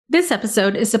This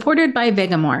episode is supported by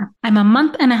Vegamour. I'm a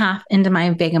month and a half into my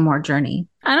Vegamour journey.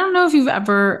 I don't know if you've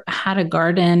ever had a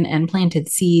garden and planted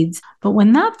seeds, but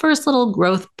when that first little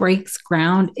growth breaks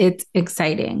ground, it's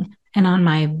exciting. And on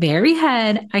my very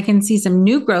head, I can see some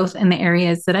new growth in the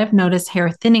areas that I've noticed hair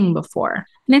thinning before.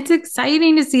 And it's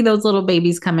exciting to see those little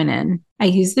babies coming in. I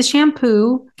use the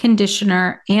shampoo,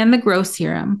 conditioner, and the grow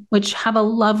serum, which have a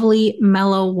lovely,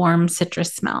 mellow, warm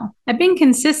citrus smell. I've been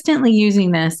consistently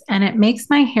using this, and it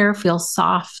makes my hair feel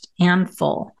soft and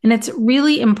full. And it's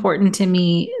really important to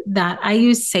me that I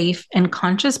use safe and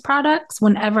conscious products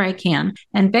whenever I can.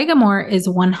 And Vegamour is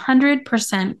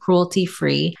 100%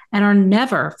 cruelty-free and are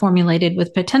never formulated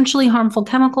with potentially harmful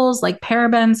chemicals like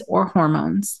parabens or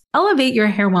hormones. Elevate your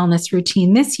hair wellness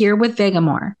routine this year with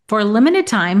Vegamour. For a limited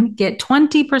time, get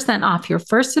 20% off your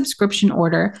first subscription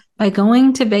order by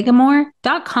going to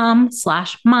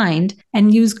vegamour.com/mind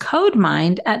and use code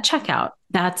MIND at checkout.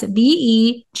 That's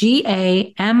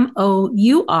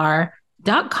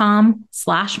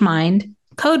vegamour.com/mind,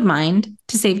 code MIND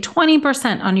to save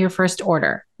 20% on your first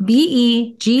order.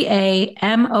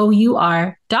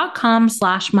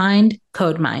 vegamour.com/mind,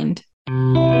 code MIND.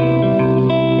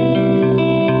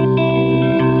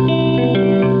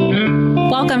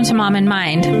 Welcome to Mom and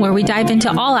Mind, where we dive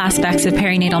into all aspects of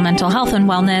perinatal mental health and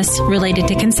wellness related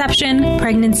to conception,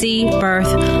 pregnancy,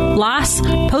 birth, loss,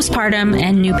 postpartum,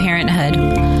 and new parenthood.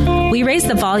 We raise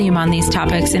the volume on these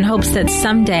topics in hopes that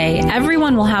someday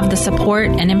everyone will have the support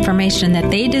and information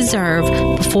that they deserve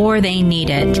before they need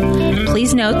it.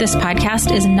 Please note this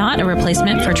podcast is not a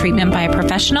replacement for treatment by a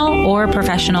professional or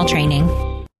professional training.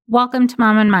 Welcome to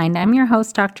Mom and Mind. I'm your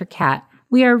host, Dr. Kat.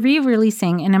 We are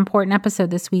re-releasing an important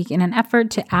episode this week in an effort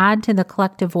to add to the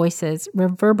collective voices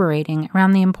reverberating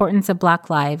around the importance of Black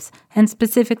lives, and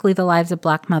specifically the lives of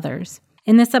Black mothers.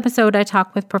 In this episode, I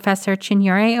talk with Professor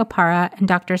Chinyere Opara and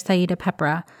Dr. Saida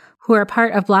Pepra, who are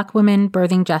part of Black Women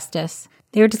Birthing Justice.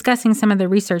 They are discussing some of the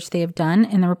research they have done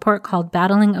in the report called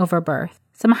Battling Over Birth.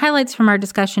 Some highlights from our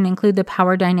discussion include the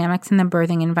power dynamics in the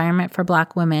birthing environment for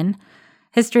Black women,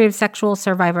 history of sexual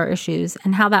survivor issues,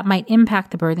 and how that might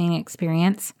impact the birthing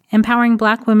experience, empowering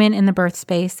Black women in the birth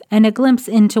space, and a glimpse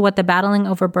into what the Battling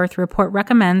Over Birth report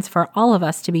recommends for all of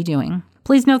us to be doing.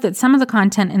 Please note that some of the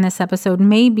content in this episode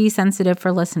may be sensitive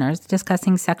for listeners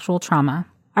discussing sexual trauma.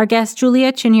 Our guest,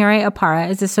 Julia Chinyere Opara,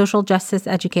 is a social justice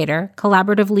educator,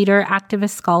 collaborative leader,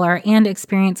 activist scholar, and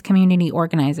experienced community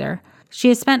organizer. She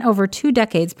has spent over 2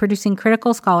 decades producing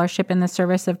critical scholarship in the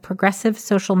service of progressive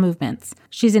social movements.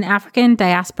 She's an African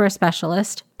diaspora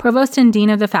specialist, provost and dean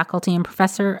of the faculty and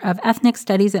professor of ethnic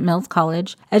studies at Mills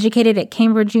College, educated at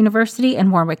Cambridge University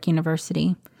and Warwick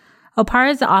University.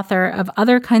 Opara is the author of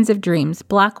Other Kinds of Dreams,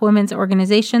 Black Women's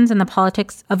Organizations and the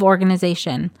Politics of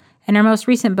Organization, and her most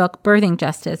recent book, Birthing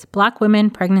Justice, Black Women,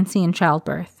 Pregnancy, and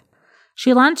Childbirth.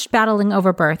 She launched Battling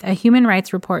Over Birth, a human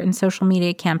rights report and social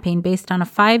media campaign based on a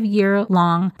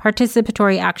 5-year-long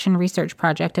participatory action research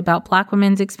project about Black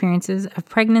women's experiences of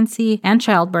pregnancy and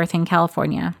childbirth in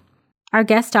California. Our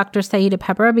guest, Dr. Saida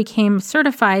Pepra, became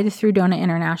certified through DONA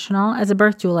International as a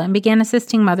birth doula and began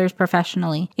assisting mothers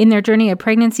professionally in their journey of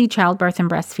pregnancy, childbirth, and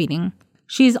breastfeeding.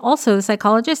 She is also the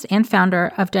psychologist and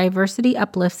founder of Diversity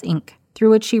Uplifts, Inc., through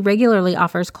which she regularly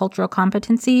offers cultural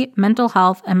competency, mental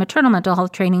health, and maternal mental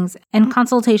health trainings and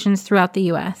consultations throughout the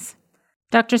U.S.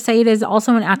 Dr. Saida is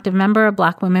also an active member of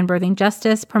Black Women Birthing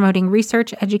Justice, promoting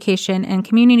research, education, and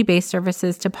community-based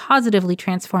services to positively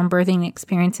transform birthing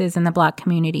experiences in the Black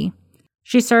community.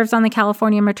 She serves on the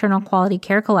California Maternal Quality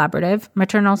Care Collaborative,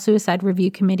 Maternal Suicide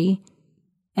Review Committee,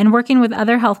 and working with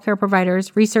other healthcare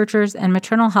providers, researchers, and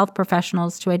maternal health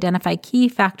professionals to identify key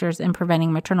factors in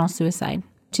preventing maternal suicide.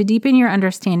 To deepen your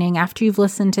understanding after you've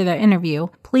listened to the interview,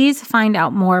 please find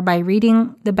out more by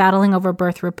reading the Battling Over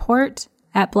Birth report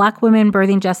at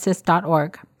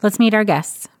blackwomenbirthingjustice.org. Let's meet our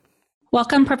guests.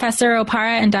 Welcome, Professor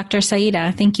Opara and Dr.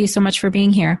 Saida. Thank you so much for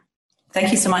being here.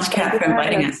 Thank you so much, Kat, for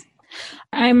inviting us.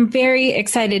 I'm very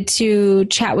excited to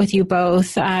chat with you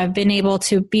both. I've been able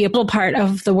to be a little part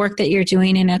of the work that you're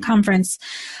doing in a conference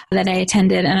that I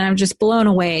attended, and I'm just blown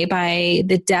away by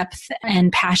the depth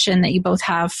and passion that you both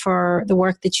have for the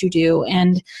work that you do.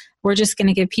 And we're just going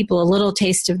to give people a little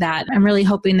taste of that. I'm really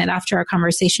hoping that after our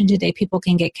conversation today, people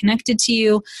can get connected to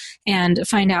you and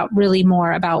find out really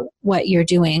more about what you're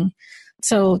doing.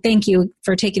 So thank you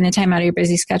for taking the time out of your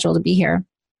busy schedule to be here.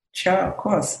 Sure, of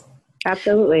course.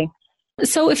 Absolutely.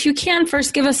 So if you can,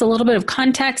 first give us a little bit of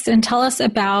context and tell us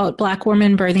about Black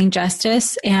Women Birthing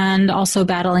Justice and also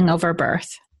Battling Over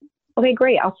Birth. Okay,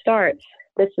 great. I'll start.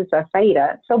 This is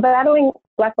Saida. So Battling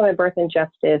Black Women Birthing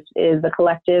Justice is a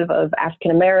collective of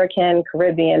African-American,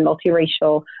 Caribbean,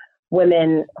 multiracial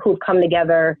women who've come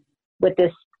together with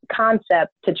this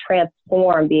concept to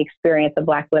transform the experience of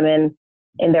Black women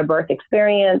in their birth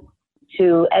experience,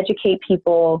 to educate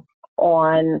people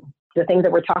on the things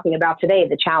that we're talking about today,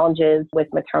 the challenges with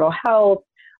maternal health,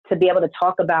 to be able to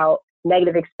talk about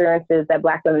negative experiences that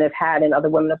Black women have had and other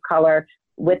women of color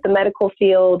with the medical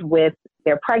field, with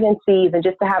their pregnancies, and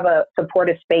just to have a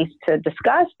supportive space to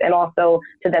discuss and also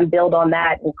to then build on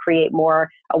that and create more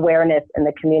awareness in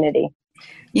the community.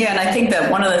 Yeah, and I think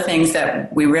that one of the things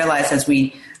that we realized as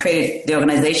we created the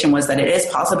organization was that it is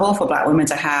possible for Black women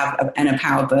to have an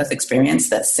empowered birth experience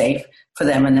that's safe for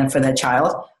them and then for their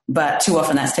child. But too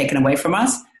often that's taken away from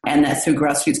us, and that through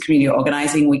grassroots community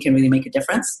organizing, we can really make a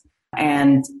difference.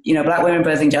 And, Black Women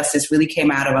Birthing Justice really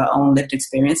came out of our own lived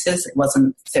experiences. It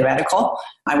wasn't theoretical.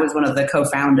 I was one of the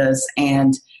co-founders,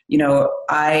 and,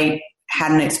 I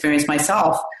had an experience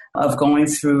myself of going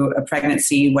through a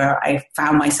pregnancy where I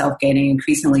found myself getting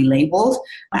increasingly labeled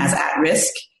as at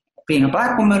risk, being a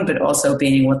Black woman, but also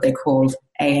being what they called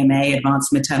AMA,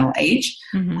 advanced maternal age.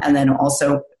 Mm-hmm. And then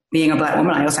also being a Black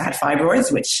woman, I also had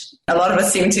fibroids, which a lot of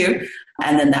us seem to.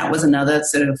 And then that was another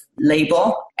sort of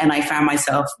label. And I found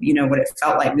myself, what it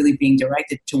felt like really being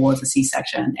directed towards a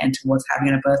C-section and towards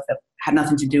having a birth that had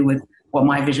nothing to do with what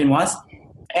my vision was.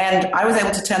 And I was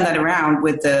able to turn that around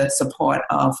with the support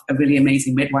of a really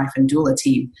amazing midwife and doula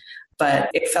team. But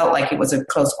it felt like it was a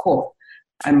close call.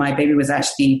 And my baby was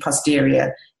actually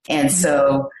posterior. And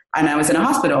and I was in a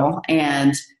hospital,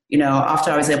 and after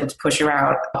I was able to push her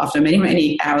out, after many,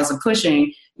 many hours of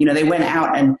pushing, they went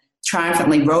out and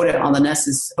triumphantly wrote it on the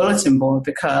nurse's bulletin board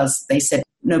because they said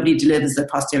nobody delivers a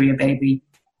posterior baby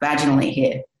vaginally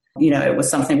here. It was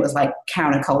something that was like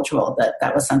countercultural,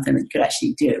 that was something that you could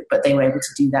actually do. But they were able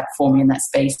to do that for me in that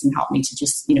space and help me to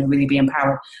just, really be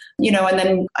empowered. And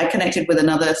then I connected with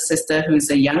another sister who's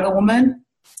a younger woman,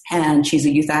 and she's a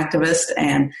youth activist,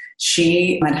 and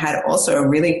she had also a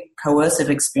really coercive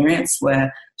experience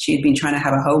where she had been trying to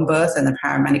have a home birth, and the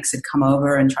paramedics had come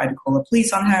over and tried to call the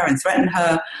police on her and threaten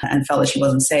her and felt that she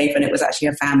wasn't safe. And it was actually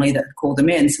a family that had called them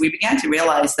in. So we began to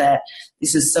realize that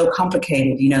this is so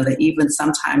complicated, that even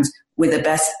sometimes with the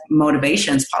best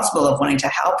motivations possible of wanting to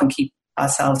help and keep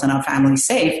ourselves and our families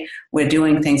safe, we're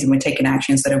doing things and we're taking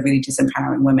actions that are really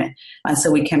disempowering women. And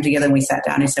so we came together and we sat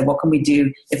down and said, what can we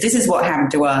do if this is what happened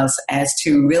to us as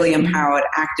two really empowered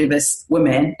activist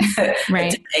women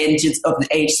right. of the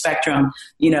age spectrum,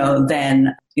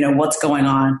 then what's going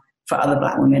on for other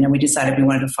Black women? And we decided we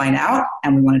wanted to find out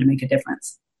and we wanted to make a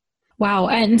difference. Wow.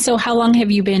 And so how long have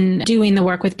you been doing the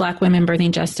work with Black Women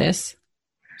Birthing Justice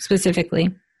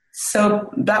specifically? So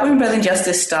Black Women Birthing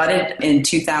Justice started in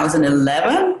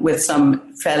 2011 with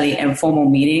some fairly informal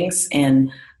meetings in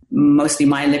mostly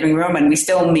my living room, and we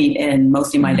still meet in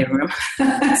mostly my living room.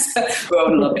 So we've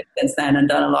grown a little bit since then and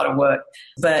done a lot of work.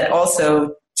 But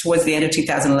also towards the end of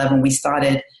 2011, we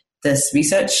started this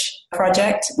research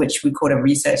project, which we called a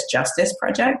research justice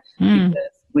project. Because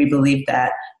we believe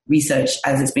that research,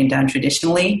 as it's been done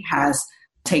traditionally, has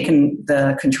taken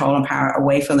the control and power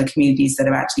away from the communities that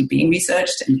are actually being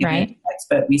researched and giving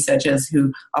expert researchers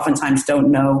who oftentimes don't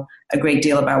know a great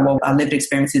deal about what our lived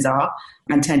experiences are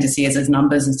and tend to see us as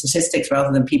numbers and statistics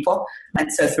rather than people.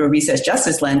 And so through a research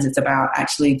justice lens, it's about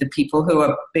actually the people who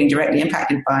are being directly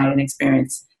impacted by an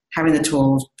experience, having the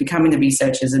tools, becoming the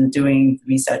researchers and doing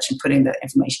research and putting the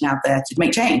information out there to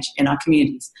make change in our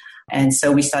communities. And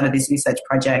so we started this research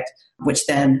project, which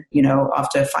then,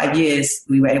 after 5 years,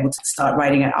 we were able to start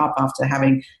writing it up after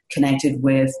having connected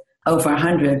with over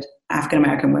 100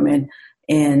 African-American women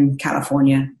in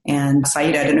California. And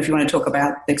Saida, I don't know if you want to talk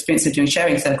about the experience of doing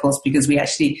sharing circles, because we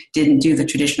actually didn't do the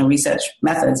traditional research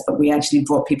methods, but we actually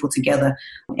brought people together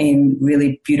in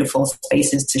really beautiful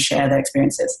spaces to share their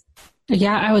experiences.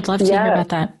 Yeah, I would love to hear about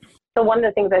that. So one of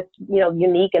the things that's,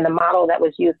 unique in the model that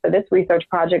was used for this research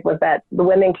project was that the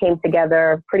women came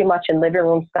together pretty much in living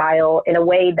room style in a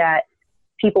way that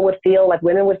people would feel like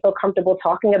women would feel comfortable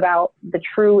talking about the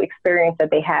true experience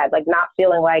that they had, like not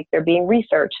feeling like they're being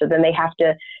researched. So then they have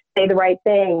to say the right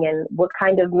thing and what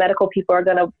kind of medical people are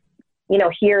going to,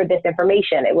 hear this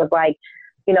information. It was like,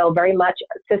 very much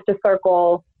sister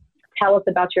circle, tell us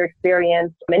about your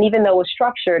experience. And even though it was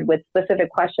structured with specific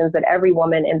questions that every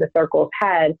woman in the circles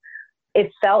had, it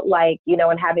felt like,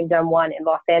 and having done one in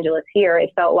Los Angeles here, it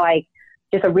felt like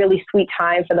just a really sweet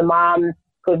time for the moms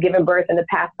who have given birth in the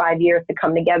past 5 years to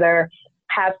come together,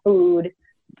 have food,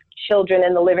 children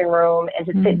in the living room, and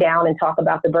to sit down and talk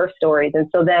about the birth stories. And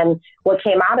so then what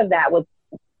came out of that was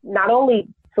not only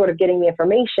sort of getting the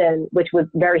information, which was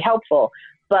very helpful,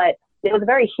 but it was a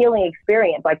very healing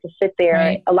experience, like to sit there.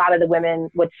 Right. A lot of the women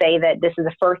would say that this is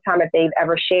the first time that they've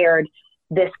ever shared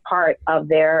this part of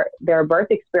their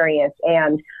birth experience.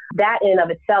 And that in and of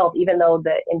itself, even though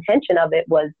the intention of it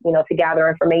was, to gather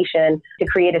information, to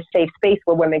create a safe space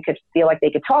where women could feel like they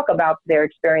could talk about their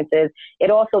experiences,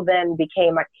 it also then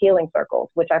became like healing circles,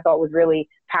 which I thought was really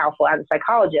powerful as a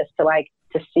psychologist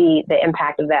to see the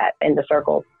impact of that in the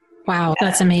circles. Wow,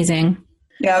 that's amazing.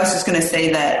 Yeah, I was just going to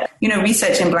say that,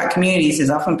 research in Black communities has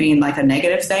often been like a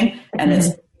negative thing, and it's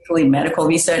medical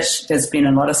research. There's been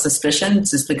a lot of suspicion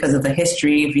just because of the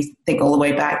history. If you think all the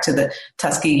way back to the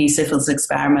Tuskegee syphilis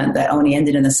experiment that only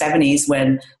ended in the 70s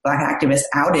when Black activists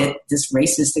outed this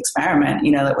racist experiment,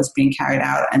 that was being carried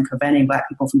out and preventing Black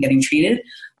people from getting treated,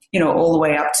 all the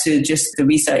way up to just the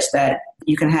research that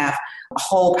you can have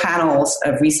whole panels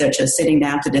of researchers sitting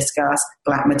down to discuss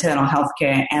Black maternal health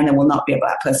care, and there will not be a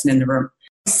Black person in the room.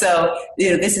 So,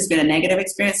 this has been a negative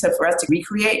experience. So for us to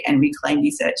recreate and reclaim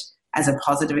research as a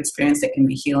positive experience that can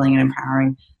be healing and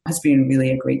empowering has been really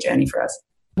a great journey for us.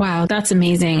 Wow, that's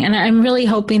amazing. And I'm really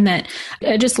hoping that,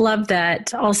 I just love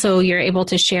that also you're able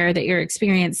to share that your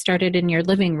experience started in your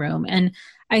living room. And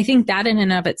I think that in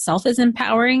and of itself is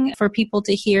empowering for people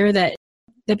to hear that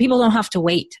people don't have to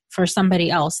wait for somebody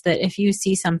else, that if you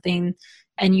see something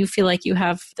and you feel like you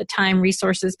have the time,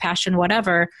 resources, passion,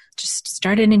 whatever, just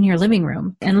start it in your living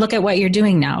room and look at what you're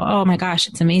doing now. Oh my gosh,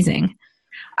 it's amazing.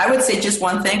 I would say just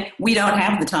one thing. We don't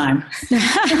have the time.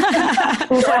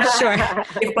 Sure.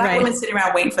 If Black women sit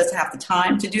around waiting for us to have the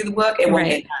time to do the work, it won't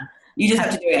get done. You just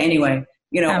have to do it anyway.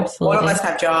 Absolutely. All of us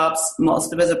have jobs.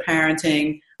 Most of us are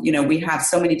parenting. We have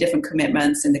so many different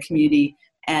commitments in the community.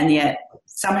 And yet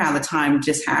somehow the time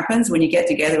just happens when you get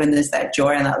together and there's that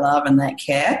joy and that love and that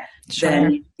care. Sure.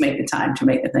 Then you make the time to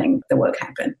make the work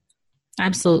happen.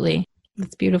 Absolutely.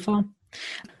 That's beautiful.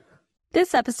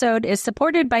 This episode is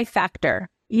supported by Factor.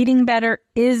 Eating better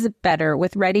is better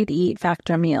with ready-to-eat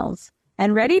Factor meals.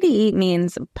 And ready-to-eat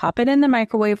means pop it in the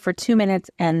microwave for 2 minutes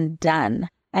and done.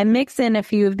 I mix in a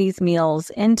few of these meals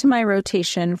into my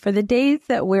rotation for the days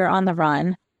that we're on the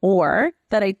run or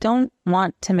that I don't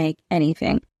want to make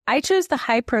anything. I chose the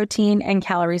high-protein and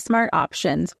calorie-smart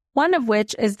options, one of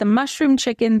which is the mushroom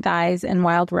chicken thighs and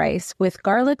wild rice with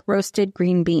garlic roasted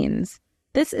green beans.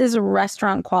 This is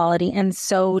restaurant quality and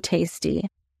so tasty.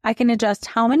 I can adjust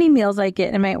how many meals I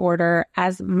get in my order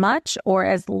as much or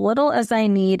as little as I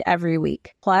need every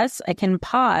week. Plus, I can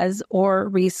pause or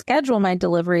reschedule my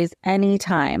deliveries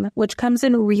anytime, which comes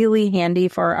in really handy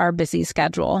for our busy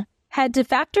schedule. Head to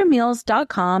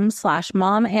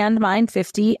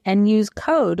factormeals.com/momandmind50 and use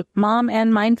code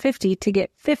momandmind50 to get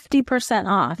 50%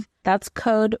 off. That's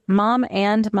code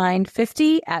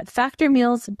momandmind50 at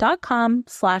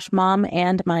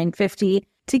factormeals.com/momandmind50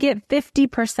 to get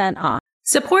 50% off.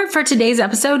 Support for today's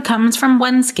episode comes from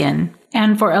OneSkin.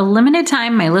 And for a limited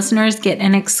time, my listeners get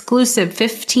an exclusive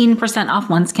 15% off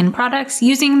OneSkin products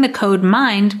using the code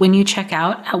MIND when you check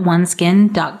out at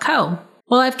oneskin.co.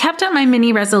 Well, I've kept up my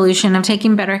mini resolution of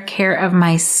taking better care of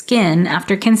my skin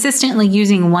after consistently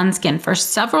using OneSkin for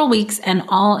several weeks, and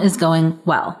all is going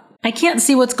well. I can't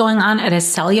see what's going on at a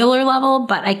cellular level,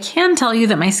 but I can tell you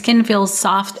that my skin feels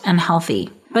soft and healthy.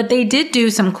 But they did do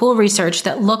some cool research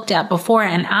that looked at before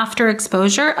and after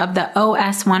exposure of the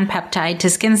OS1 peptide to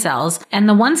skin cells, and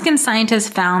the OneSkin scientists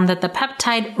found that the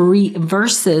peptide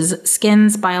reverses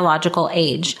skin's biological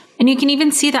age. And you can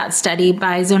even see that study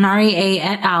by Zonari A.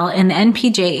 et al. In the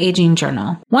NPJ Aging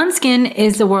Journal. OneSkin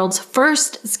is the world's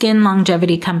first skin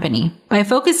longevity company. By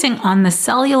focusing on the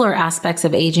cellular aspects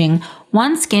of aging,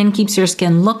 OneSkin keeps your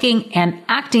skin looking and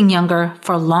acting younger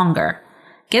for longer.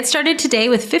 Get started today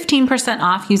with 15%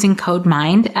 off using code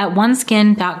MIND at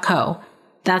oneskin.co.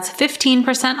 That's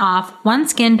 15% off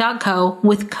oneskin.co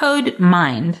with code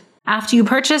MIND. After you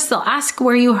purchase, they'll ask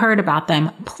where you heard about them.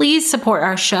 Please support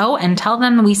our show and tell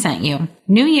them we sent you.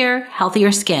 New year,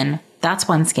 healthier skin. That's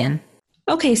OneSkin.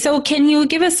 Okay, so can you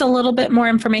give us a little bit more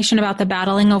information about the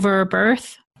Battling Over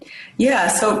Birth? Yeah,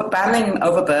 so Battling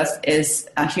Over Birth is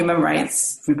a human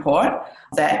rights report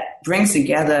that brings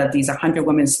together these 100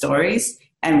 women's stories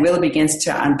and really begins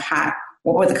to unpack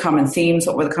what were the common themes,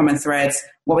 what were the common threads,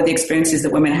 what were the experiences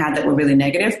that women had that were really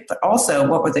negative, but also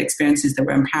what were the experiences that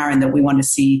were empowering that we want to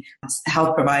see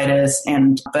health providers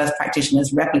and birth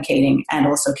practitioners replicating, and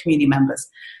also community members.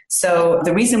 So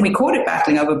the reason we called it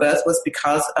Battling Over Birth was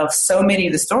because of so many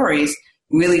of the stories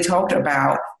really talked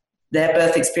about their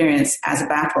birth experience as a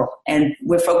battle. And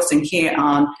we're focusing here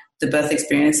on the birth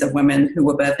experience of women who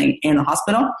were birthing in the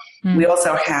hospital. We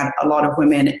also had a lot of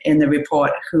women in the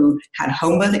report who had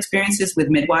home birth experiences with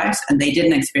midwives, and they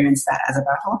didn't experience that as a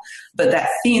battle. But that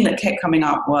theme that kept coming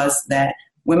up was that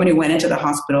women who went into the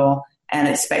hospital and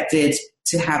expected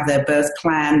to have their birth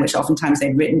plan, which oftentimes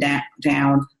they'd written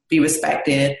down be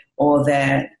respected or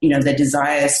their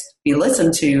desires be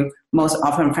listened to, most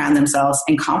often found themselves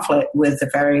in conflict with the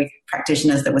very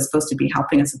practitioners that were supposed to be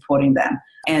helping and supporting them.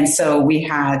 And so we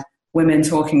had women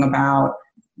talking about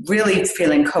really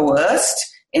feeling coerced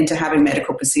into having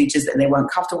medical procedures that they weren't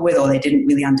comfortable with or they didn't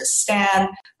really understand.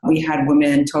 We had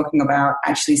women talking about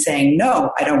actually saying,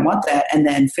 no, I don't want that, and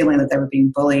then feeling that they were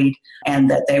being bullied and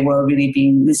that they were really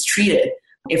being mistreated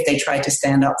if they tried to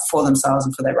stand up for themselves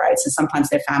and for their rights. And sometimes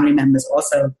their family members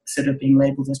also sort of being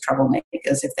labeled as troublemakers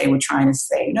if they were trying to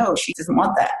say, no, she doesn't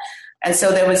want that. And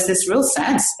so there was this real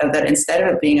sense of that instead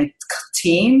of it being a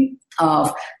team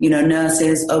of,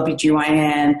 nurses,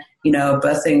 OBGYN,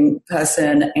 birthing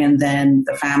person, and then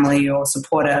the family or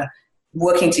supporter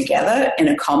working together in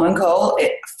a common goal,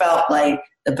 it felt like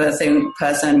the birthing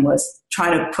person was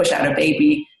trying to push out a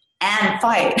baby and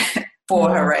fight for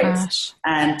her rights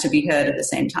and to be heard at the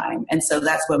same time. And so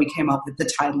that's where we came up with the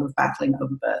title of Battling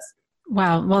Over Birth.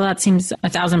 Wow. Well, that seems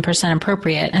 1,000%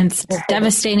 appropriate. And it's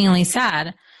devastatingly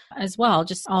sad as well.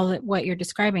 Just what you're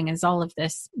describing is all of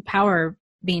this power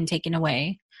being taken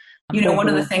away. One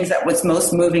of the things that was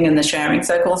most moving in the sharing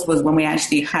circles was when we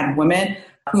actually had women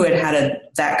who had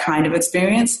that kind of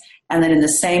experience. And then in the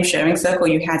same sharing circle,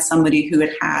 you had somebody who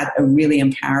had a really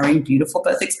empowering, beautiful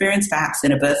birth experience, perhaps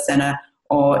in a birth center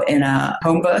or in a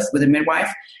home birth with a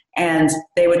midwife. And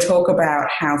they would talk about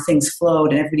how things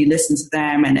flowed and everybody listened to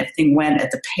them and everything went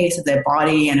at the pace of their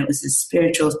body. And it was this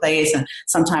spiritual place. And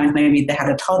sometimes maybe they had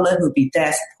a toddler who'd be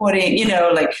there supporting,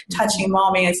 touching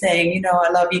mommy and saying,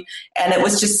 I love you. And it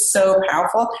was just so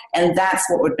powerful. And that's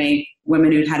what would make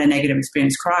women who'd had a negative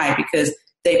experience cry, because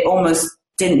they almost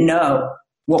didn't know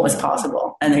what was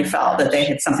possible. And they felt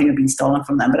that something had been stolen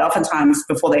from them. But oftentimes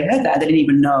before they heard that, they didn't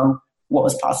even know what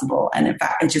was possible. And in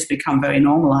fact, it's just become very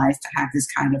normalized to have this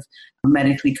kind of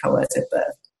medically coercive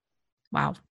birth.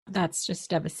 Wow. That's just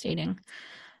devastating.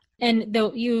 And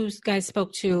though you guys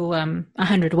spoke to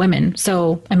 100 women.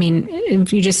 So,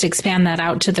 if you just expand that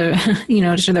out to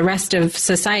the, to the rest of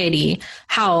society,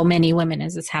 how many women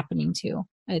is this happening to?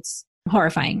 It's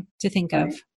horrifying to think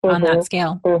of on that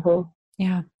scale. Mm-hmm.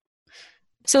 Yeah.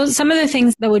 So some of the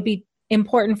things that would be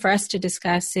important for us to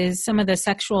discuss is some of the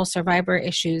sexual survivor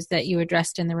issues that you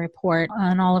addressed in the report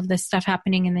on all of this stuff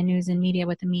happening in the news and media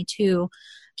with the Me Too.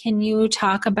 Can you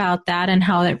talk about that and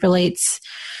how it relates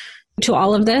to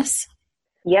all of this?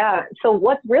 Yeah. So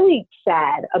what's really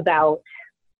sad about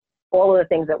all of the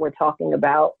things that we're talking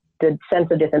about, the sense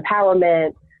of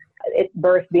disempowerment,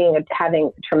 birth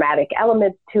having traumatic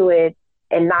elements to it,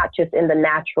 and not just in the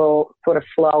natural sort of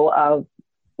flow of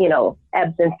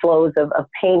ebbs and flows of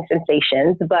pain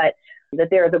sensations, but that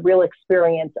there is a real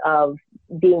experience of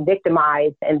being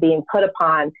victimized and being put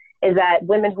upon, is that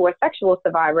women who are sexual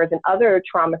survivors and other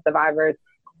trauma survivors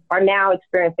are now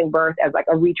experiencing birth as like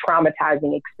a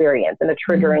re-traumatizing experience and a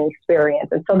triggering experience.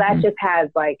 And so that just has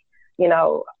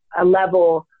a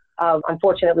level of,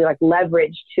 unfortunately,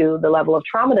 leverage to the level of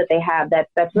trauma that they have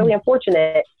that's really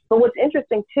unfortunate. But what's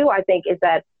interesting too, I think, is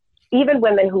that even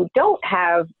women who don't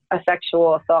have a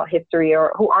sexual assault history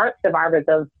or who aren't survivors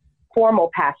of formal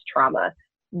past trauma,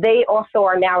 they also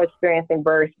are now experiencing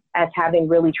birth as having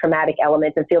really traumatic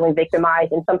elements and feeling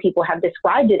victimized. And some people have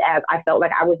described it as, I felt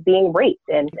like I was being raped.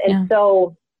 And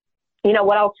so,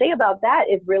 what I'll say about that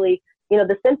is really,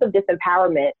 the sense of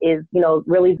disempowerment is,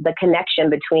 really the connection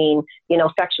between,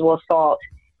 sexual assault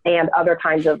and other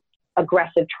kinds of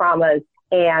aggressive traumas.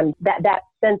 And that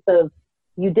sense of,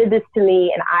 you did this to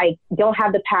me and I don't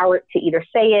have the power to either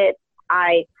say it.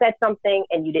 I said something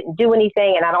and you didn't do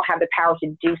anything, and I don't have the power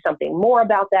to do something more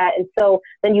about that. And so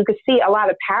then you could see a lot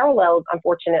of parallels,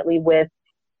 unfortunately, with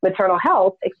maternal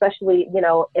health, especially,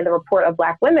 in the report of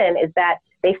Black women, is that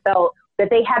they felt that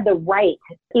they had the right,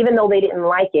 even though they didn't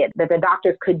like it, that the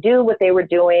doctors could do what they were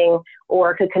doing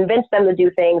or could convince them to do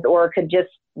things or could just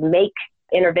make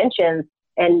interventions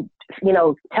and,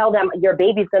 tell them your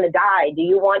baby's going to die. Do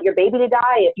you want your baby to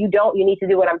die? If you don't, you need to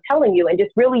do what I'm telling you, and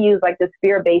just really use this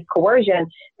fear-based coercion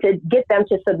to get them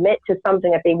to submit to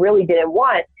something that they really didn't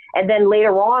want. And then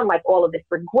later on, all of this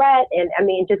regret and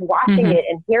just watching it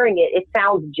and hearing it, it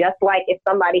sounds just like if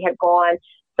somebody had gone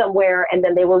somewhere and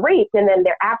then they were raped, and then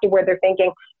afterward they're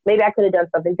thinking, maybe I could have done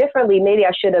something differently. Maybe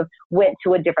I should have went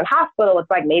to a different hospital. It's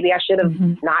like, maybe I should have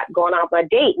not gone out on a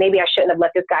date. Maybe I shouldn't have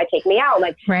let this guy take me out.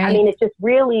 It's just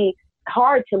really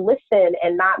hard to listen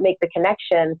and not make the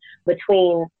connection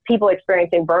between people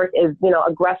experiencing birth is,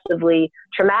 aggressively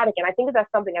traumatic. And I think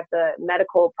that's something that the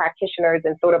medical practitioners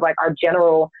and sort of our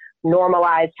general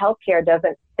normalized healthcare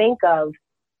doesn't think of.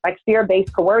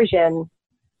 Fear-based coercion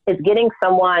is getting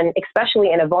someone,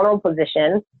 especially in a vulnerable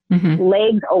position,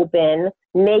 legs open,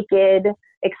 naked,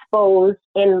 exposed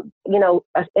in,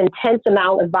 an intense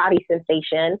amount of body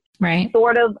sensation, right,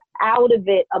 sort of out of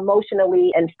it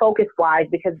emotionally and focus wise,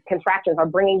 because contractions are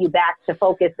bringing you back to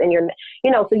focus and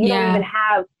so you don't even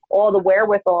have all the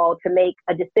wherewithal to make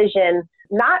a decision,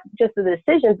 not just the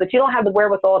decisions, but you don't have the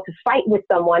wherewithal to fight with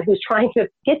someone who's trying to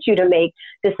get you to make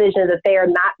decisions that they are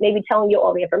not maybe telling you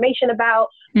all the information about,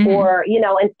 or,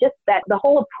 and just that the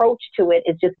whole approach to it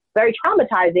is just very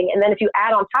traumatizing. And then if you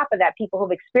add on top of that, people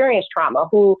who've experienced trauma,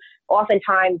 who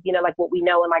oftentimes, like what we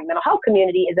know in like mental health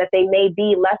community is that they may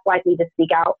be less likely to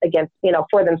speak out against,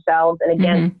 for themselves and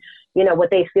against,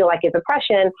 what they feel like is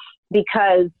oppression,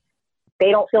 because they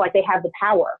don't feel like they have the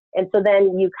power. And so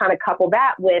then you kind of couple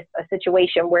that with a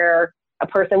situation where a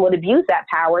person would abuse that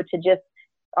power to just,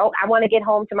 oh, I want to get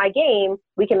home to my game.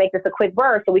 We can make this a quick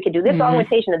burst, so we can do this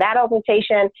augmentation or that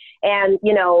augmentation. And,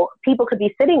 people could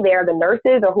be sitting there, the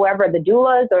nurses or whoever, the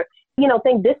doulas, or,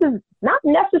 think this is not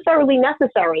necessarily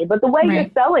necessary, but the way you're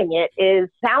selling it is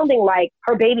sounding like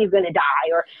her baby's going to die,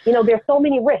 or, there's so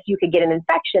many risks. You could get an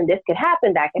infection. This could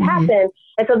happen. That could happen.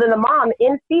 And so then the mom,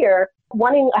 in fear,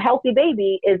 wanting a healthy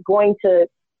baby, is going to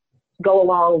go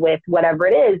along with whatever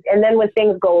it is. And then when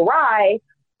things go awry,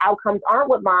 outcomes aren't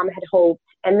what mom had hoped.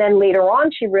 And then later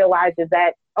on, she realizes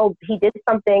that, oh, he did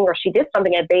something or she did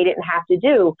something that they didn't have to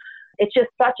do. It's just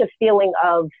such a feeling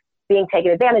of being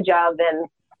taken advantage of, and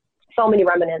so many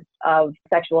remnants of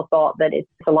sexual assault that it's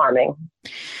alarming.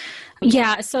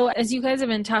 Yeah. So as you guys have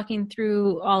been talking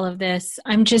through all of this,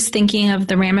 I'm just thinking of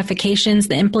the ramifications,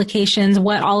 the implications,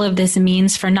 what all of this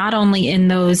means for not only in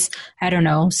those,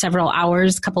 several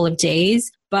hours, couple of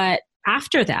days, but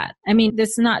after that. I mean,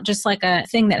 this is not just like a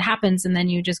thing that happens and then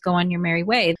you just go on your merry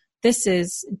way. This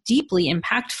is deeply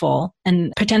impactful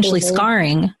and potentially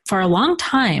scarring for a long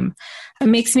time. It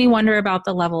makes me wonder about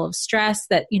the level of stress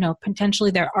that, potentially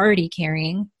they're already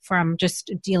carrying from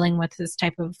just dealing with this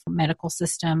type of medical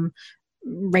system,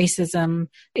 racism,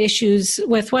 issues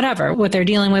with what they're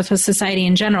dealing with society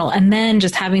in general. And then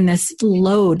just having this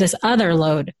other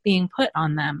load being put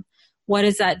on them. What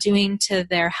is that doing to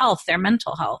their health, their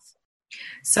mental health?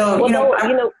 So,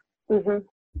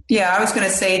 yeah, I was going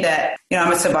to say that,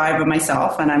 I'm a survivor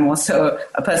myself, and I'm also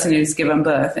a person who's given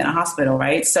birth in a hospital,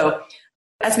 right? So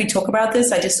as we talk about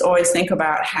this, I just always think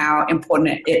about how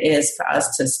important it is for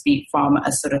us to speak from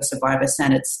a sort of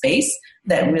survivor-centered space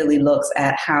that really looks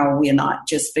at how we are not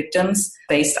just victims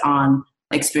based on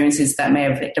experiences that may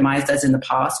have victimized us in the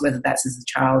past, whether that's as a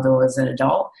child or as an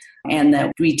adult, and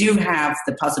that we do have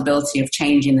the possibility of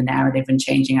changing the narrative and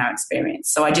changing our experience.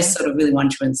 So I just sort of really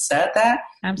want to insert that,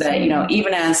 Absolutely. That,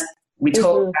 even as we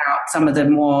talk about some of the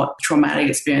more traumatic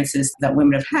experiences that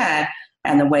women have had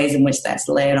and the ways in which that's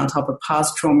layered on top of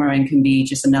past trauma and can be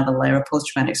just another layer of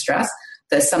post-traumatic stress,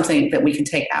 there's something that we can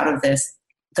take out of this,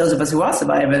 those of us who are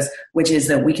survivors, which is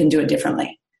that we can do it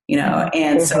differently.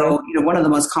 And so, one of the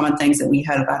most common things that we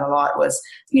heard about a lot was,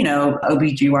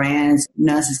 OBGYNs,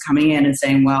 nurses coming in and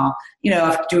saying, well,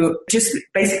 just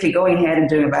basically going ahead and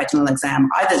doing a vaginal exam,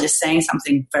 either just saying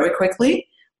something very quickly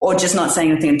or just not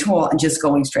saying anything at all and just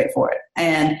going straight for it.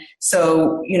 And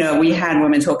so, we had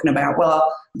women talking about, well,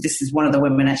 this is one of the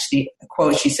women actually, a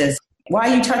quote, she says, "Why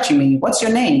are you touching me? What's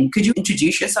your name? Could you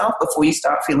introduce yourself before you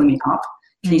start feeling me up?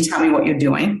 Can you tell me what you're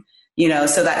doing?"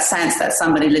 So that sense that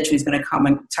somebody literally is going to come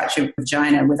and touch your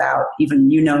vagina without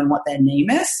even you knowing what their name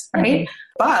is, right?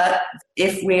 But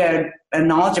if we are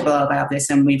knowledgeable about this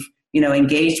and we've,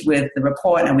 engaged with the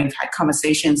report and we've had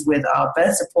conversations with our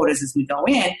birth supporters as we go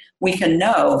in, we can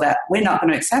know that we're not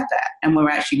going to accept that. And we're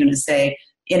actually going to say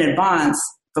in advance,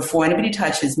 before anybody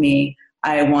touches me,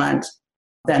 I want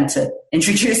them to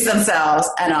introduce themselves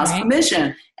and ask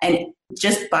permission. And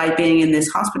just by being in this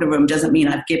hospital room doesn't mean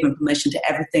I've given permission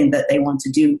to everything that they want to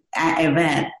do at an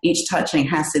event. Each touching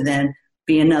has to then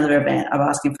be another event of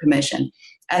asking permission.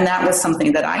 And that was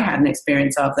something that I had an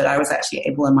experience of, that I was actually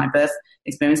able in my birth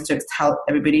experience to tell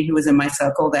everybody who was in my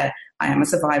circle that I am a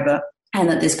survivor and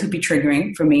that this could be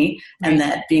triggering for me, and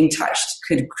that being touched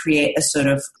could create a sort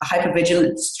of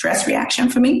hypervigilant stress reaction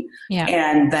for me.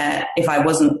 And that if I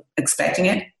wasn't expecting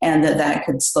it, and that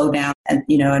could slow down, and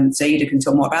and Zaida can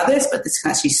talk more about this, but this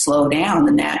can actually slow down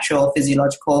the natural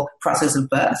physiological process of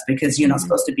birth, because you're not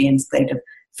supposed to be in a state of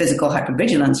physical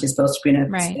hypervigilance. You're supposed to be in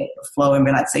a state of flow and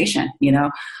relaxation,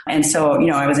 And so,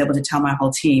 I was able to tell my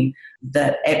whole team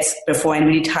that before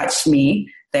anybody touched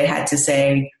me, they had to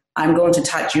say, I'm going to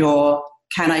touch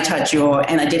can I touch your,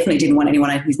 and I definitely didn't want anyone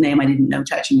whose name I didn't know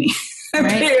touching me,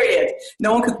 period.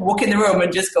 No one could walk in the room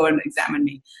and just go and examine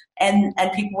me. And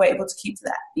people were able to keep to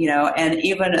that, and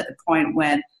even at the point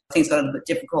when things got a little bit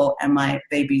difficult and my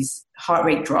baby's heart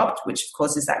rate dropped, which of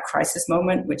course is that crisis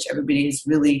moment, which everybody is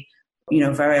really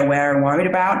very aware and worried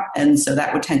about. And so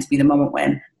that would tend to be the moment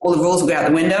when all the rules would go out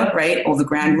the window, right? All the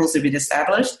ground rules have been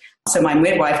established. So my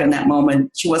midwife in that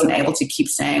moment, she wasn't able to keep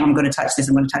saying, I'm going to touch this,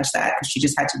 I'm going to touch that, because she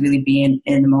just had to really be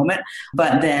in the moment.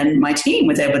 But then my team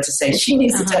was able to say, she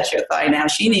needs to touch your thigh now,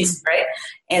 she needs, right?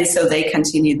 And so they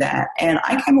continued that. And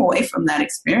I came away from that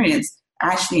experience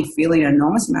actually feeling an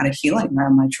enormous amount of healing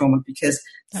around my trauma, because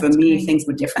for me, things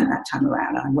were different that time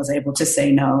around. I was able to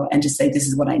say no and to say, this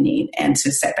is what I need, and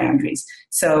to set boundaries.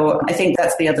 So I think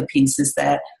that's the other piece, is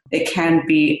that it can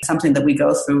be something that we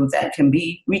go through that can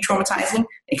be re-traumatizing.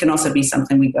 It can also be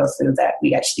something we go through that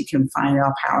we actually can find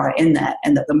our power in that.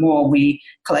 And that the more we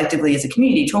collectively as a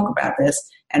community talk about this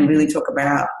and really talk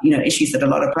about, issues that a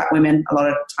lot of Black women a lot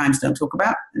of times don't talk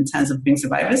about in terms of being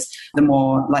survivors, the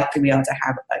more likely we are to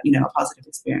have, a positive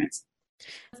experience.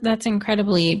 That's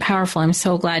incredibly powerful. I'm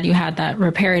so glad you had that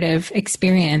reparative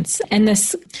experience and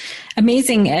this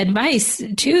amazing advice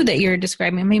too that you're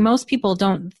describing. I mean, most people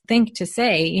don't think to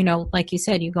say, like you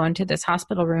said, you go into this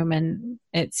hospital room and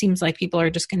it seems like people are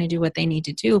just going to do what they need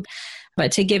to do.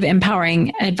 But to give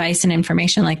empowering advice and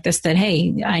information like this, that,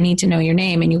 hey, I need to know your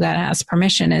name and you got to ask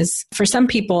permission, is for some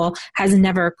people has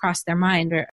never crossed their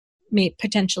mind, or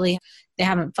potentially they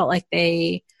haven't felt like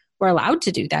they were allowed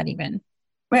to do that even.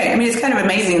 Right. I mean, it's kind of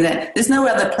amazing that there's no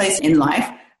other place in life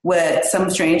where some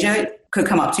stranger could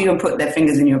come up to you and put their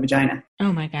fingers in your vagina.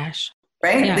 Oh my gosh.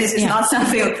 Right? Yeah, this is not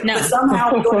something that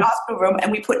somehow we go to the hospital room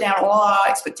and we put down all our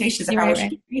expectations of how we should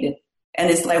be treated. And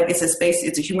it's like, it's a space,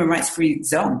 it's a human rights free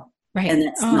zone. Right. And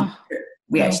that's not true.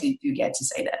 We actually do get to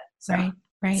say that. So,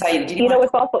 right. Saida,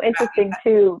 it's also interesting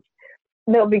too,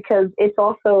 because it's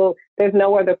also, there's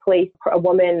no other place a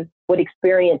woman would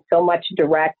experience so much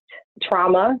direct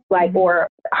trauma, or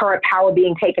her power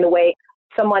being taken away.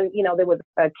 Someone, there was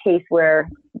a case where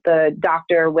the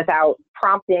doctor, without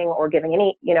prompting or giving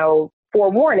any,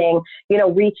 forewarning,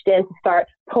 reached in to start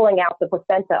pulling out the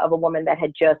placenta of a woman that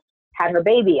had just had her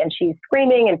baby. And she's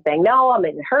screaming and saying, no, I'm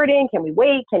hurting. Can we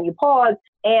wait? Can you pause?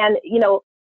 And,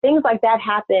 things like that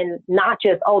happen, not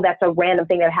just, that's a random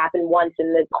thing that happened once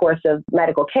in the course of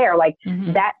medical care. Like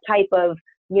that type of,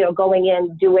 going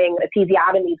in, doing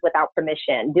episiotomies without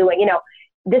permission,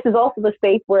 this is also the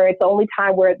space where it's the only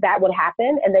time where that would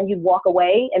happen. And then you'd walk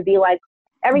away and be like,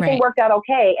 everything worked out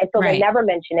okay. And so they never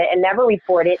mention it and never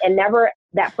report it, and never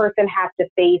that person has to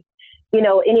face,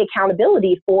 any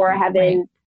accountability for having,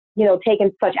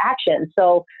 taken such action.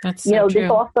 So, this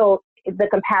also, the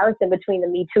comparison between the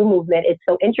Me Too movement is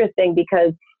so interesting,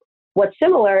 because what's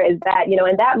similar is that,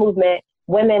 in that movement,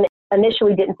 women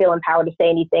initially didn't feel empowered to say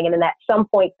anything. And then at some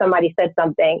point, somebody said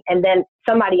something, and then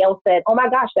somebody else said, oh my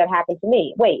gosh, that happened to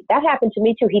me. Wait, that happened to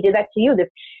me too. He did that to you.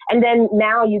 And then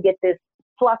now you get this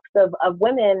flux of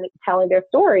women telling their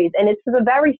stories. And it's a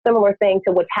very similar thing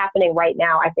to what's happening right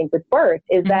now, I think, with birth,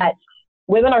 is that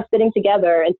women are sitting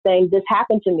together and saying, this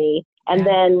happened to me. And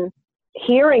then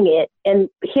hearing it and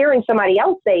hearing somebody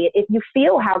else say it, if you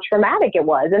feel how traumatic it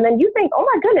was. And then you think, oh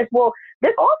my goodness, well,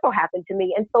 this also happened to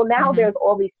me. And so now there's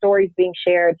all these stories being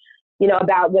shared,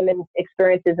 about women's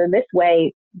experiences in this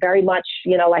way, very much,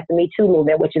 like the Me Too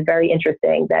movement, which is very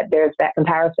interesting that there's that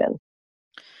comparison.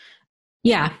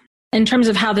 Yeah. In terms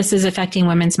of how this is affecting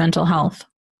women's mental health.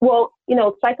 Well,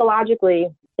 psychologically,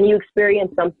 when you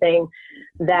experience something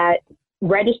that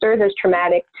registers as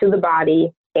traumatic to the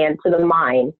body and to the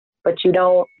mind, but you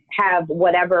don't have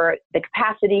whatever the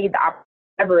capacity,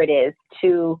 whatever it is,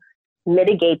 to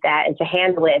mitigate that and to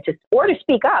handle it, or to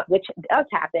speak up, which does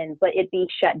happen, but it be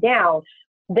shut down,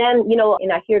 then,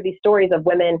 and I hear these stories of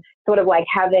women sort of like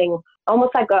having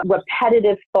almost like a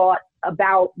repetitive thought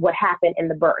about what happened in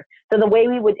the birth. So the way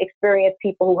we would experience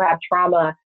people who have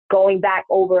trauma, going back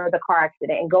over the car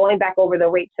accident and going back over the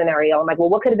rape scenario, I'm like, well,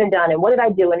 what could have been done? And what did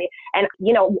I do? And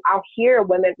I'll hear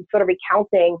women sort of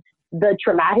recounting the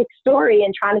traumatic story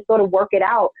and trying to sort of work it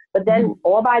out, but then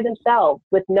all by themselves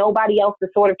with nobody else to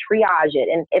sort of triage it.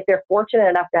 And if they're fortunate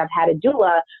enough to have had a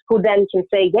doula who then can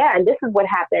say, yeah, and this is what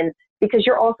happened, because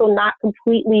you're also not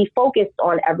completely focused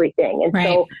on everything. And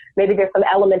so maybe there's some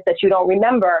elements that you don't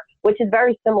remember, which is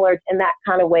very similar in that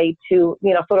kind of way to,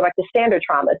 sort of like the standard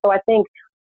trauma. So I think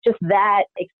just that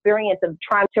experience of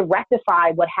trying to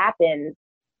rectify what happened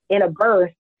in a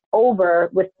birth over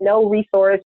with no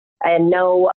resource and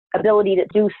no ability to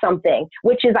do something,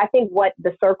 which is, I think, what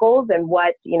the circles and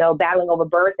what, Battling Over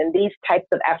Birth and these types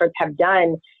of efforts have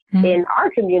done in our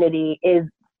community, is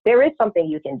there is something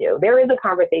you can do. There is a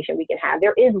conversation we can have.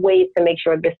 There is ways to make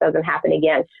sure this doesn't happen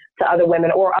again to other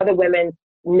women, or other women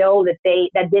know that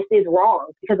this is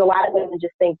wrong, because a lot of women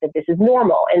just think that this is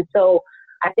normal. And so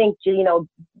I think,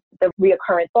 the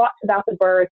reoccurrent thoughts about the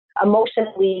birth,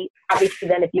 emotionally, obviously,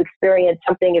 then if you experience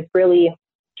something that's really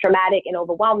traumatic and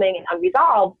overwhelming and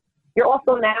unresolved, you're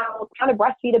also now trying to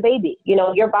breastfeed a baby. You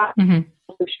know, your body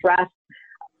through stress,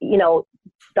 you know,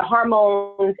 the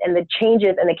hormones and the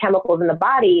changes and the chemicals in the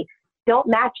body don't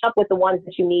match up with the ones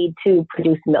that you need to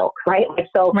produce milk, right? Like,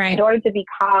 so in order to be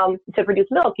calm, to produce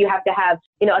milk, you have to have,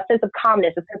 you know, a sense of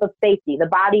calmness, a sense of safety. The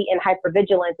body in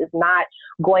hypervigilance is not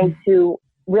going to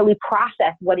really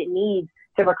process what it needs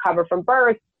to recover from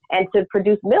birth and to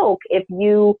produce milk if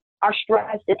you are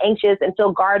stressed and anxious and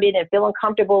feel guarded and feel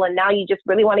uncomfortable. And now you just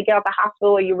really want to get out the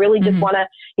hospital, or you really just want to,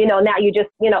 you know, now you just,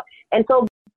 you know, and so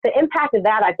the impact of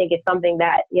that, I think, is something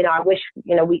that, you know, I wish,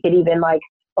 you know, we could even like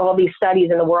all these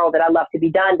studies in the world that I love to be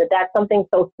done, but that's something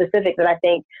so specific that I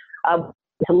think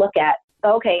to look at.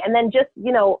 Okay. And then just,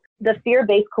 you know, the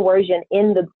fear-based coercion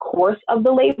in the course of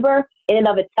the labor in and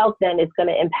of itself then is going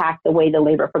to impact the way the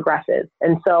labor progresses.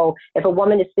 And so if a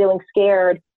woman is feeling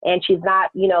scared and she's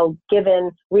not, you know, given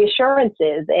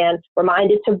reassurances and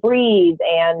reminded to breathe,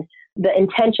 and the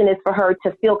intention is for her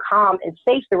to feel calm and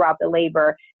safe throughout the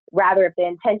labor, rather if the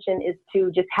intention is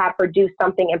to just have her do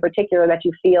something in particular that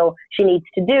you feel she needs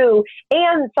to do.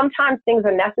 And sometimes things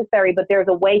are necessary, but there's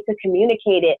a way to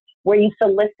communicate it where you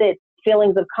solicit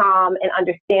feelings of calm and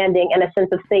understanding and a sense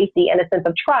of safety and a sense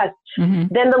of trust,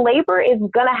 then the labor is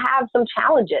going to have some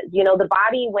challenges. You know, the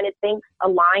body, when it thinks a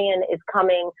lion is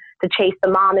coming to chase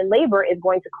the mom in labor, is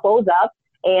going to close up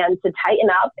and to tighten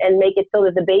up and make it so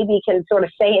that the baby can sort of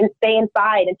stay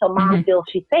inside until mom feels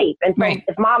she's safe. And so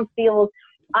if mom feels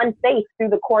unsafe through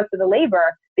the course of the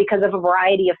labor because of a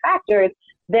variety of factors,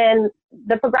 then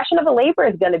the progression of the labor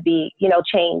is going to be, you know,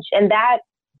 changed. And that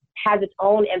has its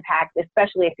own impact,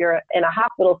 especially if you're in a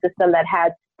hospital system that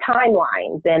has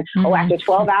timelines and, after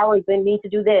 12 hours, they need to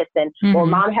do this. And, well,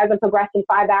 mom hasn't progressed in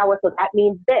 5 hours, so that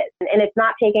means this. And it's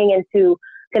not taking into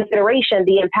consideration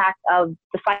the impact of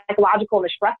the psychological and the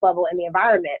stress level in the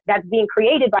environment that's being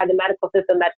created by the medical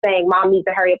system that's saying mom needs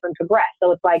to hurry up and progress.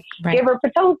 So it's like, give her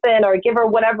Pitocin or give her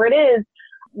whatever it is,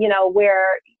 you know, where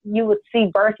you would see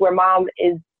birth where mom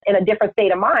is in a different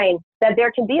state of mind, that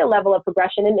there can be a level of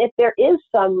progression. And if there is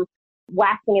some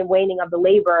waxing and waning of the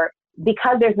labor,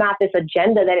 because there's not this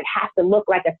agenda that it has to look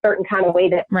like a certain kind of way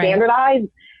that's standardized,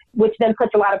 which then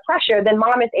puts a lot of pressure, then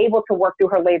mom is able to work through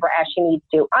her labor as she needs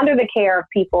to, under the care of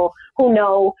people who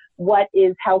know what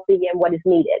is healthy and what is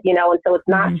needed, you know. And so it's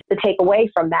not to take away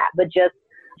from that, but just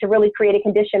to really create a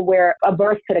condition where a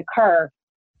birth could occur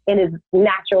in as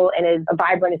natural and as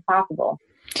vibrant as possible.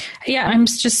 Yeah, I'm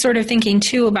just sort of thinking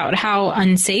too about how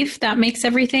unsafe that makes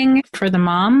everything for the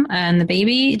mom and the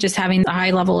baby, just having a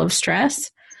high level of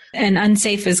stress. And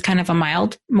unsafe is kind of a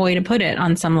mild way to put it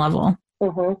on some level.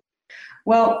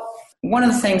 Well, one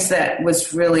of the things that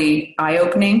was really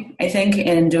eye-opening, I think,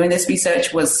 in doing this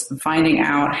research was finding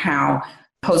out how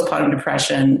postpartum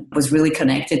depression was really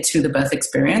connected to the birth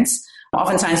experience.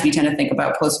 Oftentimes we tend to think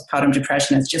about postpartum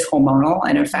depression as just hormonal.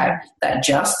 And in fact, that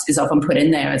just is often put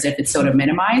in there as if it's sort of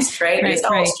minimized, right? It's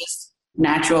just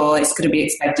natural. It's going to be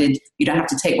expected. You don't have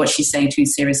to take what she's saying too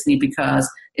seriously because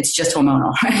it's just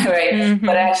hormonal, right?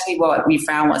 But actually what we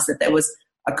found was that there was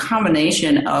a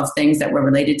combination of things that were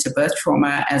related to birth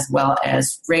trauma, as well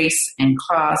as race and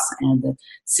class and the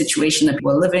situation that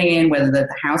people were living in, whether the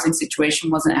housing situation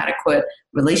wasn't adequate,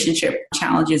 relationship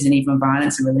challenges, and even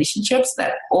violence in relationships,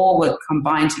 that all were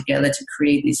combined together to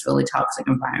create these really toxic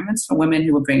environments for women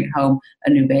who were bringing home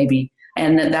a new baby.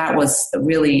 And that was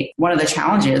really one of the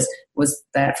challenges, was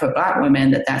that for Black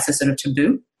women, that's a sort of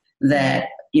taboo, that,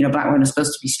 you know, Black women are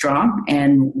supposed to be strong.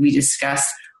 And we discussed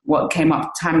what came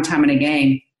up time and time and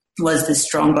again was this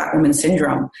strong Black woman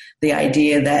syndrome, the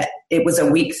idea that it was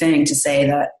a weak thing to say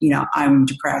that, you know, I'm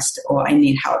depressed or I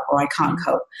need help or I can't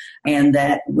cope, and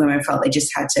that women felt they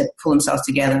just had to pull themselves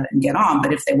together and get on.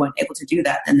 But if they weren't able to do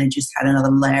that, then they just had another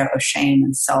layer of shame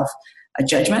and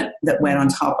self-judgment that went on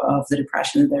top of the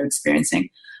depression that they're experiencing.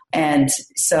 And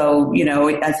so, you know,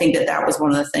 I think that was one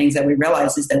of the things that we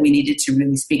realized, is that we needed to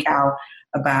really speak out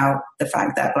about the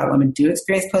fact that Black women do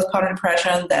experience postpartum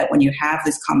depression, that when you have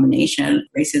this combination of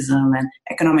racism and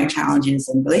economic challenges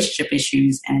and relationship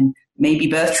issues and maybe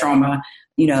birth trauma,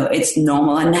 you know, it's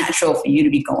normal and natural for you to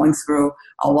be going through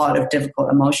a lot of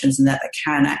difficult emotions, and that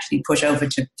can actually push over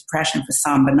to depression for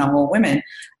some, but not all women.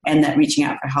 And that reaching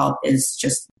out for help is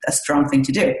just a strong thing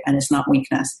to do, and it's not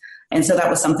weakness. And so that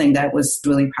was something that was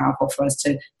really powerful for us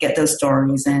to get those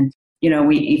stories. And you know,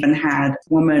 we even had a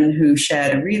woman who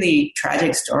shared a really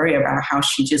tragic story about how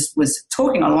she just was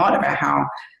talking a lot about how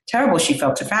terrible she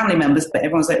felt to family members. But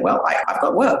everyone's like, well, I've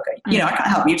got work. I can't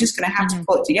help you. You're just going to have to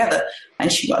pull it together.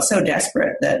 And she got so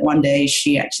desperate that one day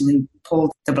she actually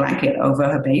pulled the blanket over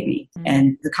her baby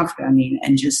and the comforter,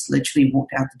 and just literally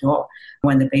walked out the door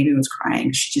when the baby was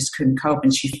crying. She just couldn't cope.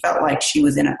 And she felt like she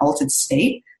was in an altered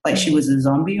state, like she was a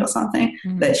zombie or something,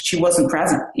 that she wasn't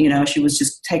present. She was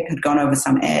just had gone over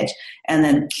some edge. And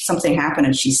then something happened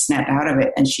and she snapped out of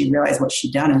it and she realized what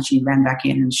she'd done and she ran back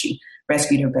in and she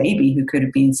rescued her baby who could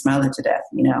have been smothered to death,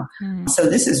 So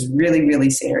this is really,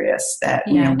 really serious that,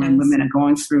 when women are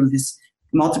going through this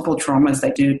multiple traumas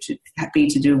that do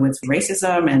to do with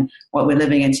racism and what we're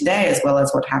living in today, as well as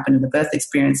what happened in the birth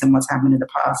experience and what's happened in the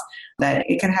past, that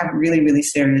it can have really, really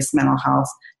serious mental health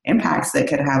impacts that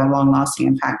could have a long-lasting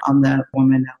impact on the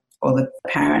woman or the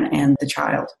parent and the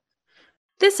child.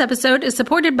 This episode is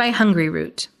supported by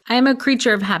Hungryroot. I am a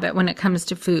creature of habit when it comes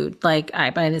to food. Like, I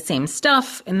buy the same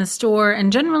stuff in the store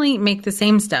and generally make the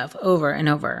same stuff over and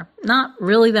over. Not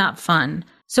really that fun.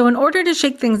 So in order to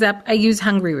shake things up, I use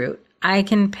Hungryroot. I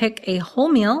can pick a whole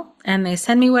meal and they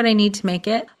send me what I need to make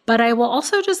it, but I will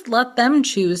also just let them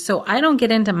choose so I don't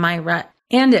get into my rut.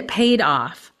 And it paid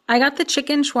off. I got the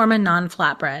chicken shawarma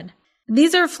non-flatbread.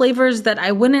 These are flavors that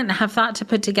I wouldn't have thought to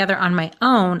put together on my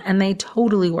own, and they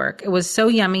totally work. It was so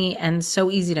yummy and so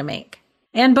easy to make.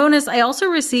 And bonus, I also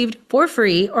received for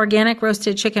free organic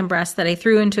roasted chicken breast that I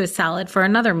threw into a salad for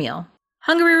another meal.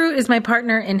 Hungryroot is my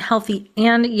partner in healthy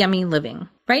and yummy living.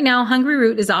 Right now,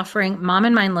 Hungryroot is offering Mom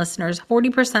and Mind listeners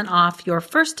 40% off your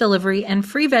first delivery and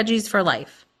free veggies for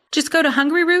life. Just go to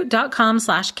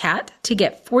hungryroot.com/cat to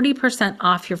get 40%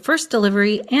 off your first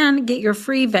delivery and get your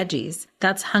free veggies.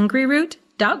 That's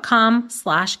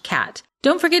hungryroot.com/cat.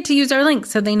 Don't forget to use our link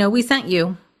so they know we sent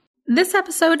you. This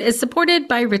episode is supported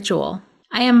by Ritual.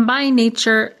 I am by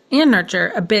nature and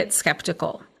nurture a bit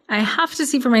skeptical. I have to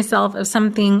see for myself if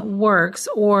something works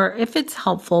or if it's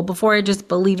helpful before I just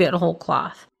believe it whole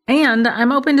cloth. And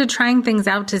I'm open to trying things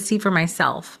out to see for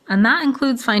myself, and that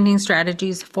includes finding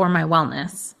strategies for my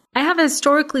wellness. I have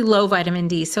historically low vitamin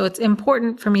D, so it's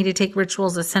important for me to take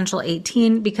Ritual's Essential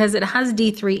 18 because it has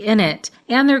D3 in it,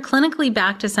 and their clinically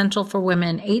backed Essential for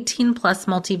Women 18 Plus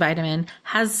multivitamin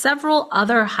has several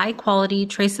other high-quality,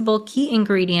 traceable key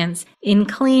ingredients in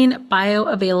clean,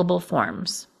 bioavailable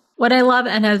forms. What I love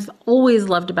and have always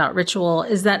loved about Ritual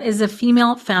is that it's a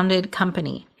female-founded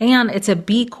company, and it's a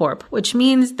B Corp, which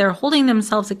means they're holding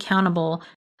themselves accountable,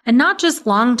 and not just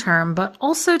long-term, but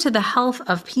also to the health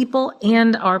of people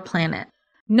and our planet.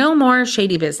 No more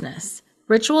shady business.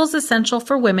 Ritual's Essential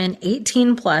for Women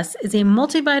 18 Plus is a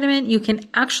multivitamin you can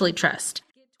actually trust.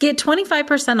 Get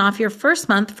 25% off your first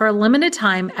month for a limited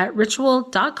time at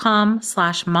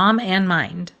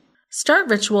ritual.com/momandmind. Start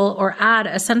Ritual or add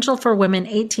Essential for Women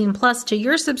 18 Plus to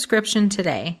your subscription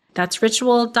today. That's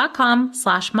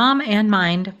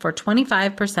ritual.com/momandmind for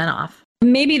 25% off.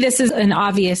 Maybe this is an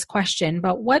obvious question,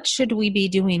 but what should we be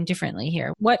doing differently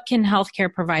here? What can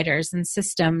healthcare providers and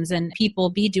systems and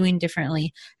people be doing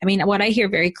differently? I mean, what I hear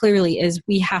very clearly is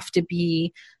we have to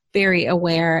be very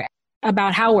aware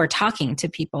about how we're talking to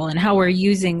people and how we're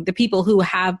using the people who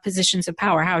have positions of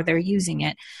power, how they're using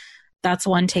it. That's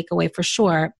one takeaway for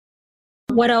sure.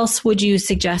 What else would you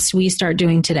suggest we start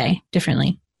doing today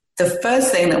differently? The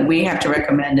first thing that we have to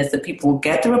recommend is that people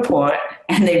get the report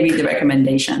and they read the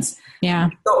recommendations. Yeah.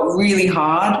 We thought really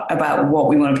hard about what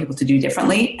we wanted people to do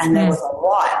differently, and there was a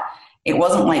lot. It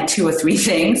wasn't like 2 or 3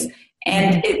 things.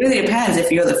 And it really depends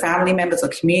if you're the family members or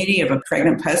community of a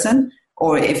pregnant person,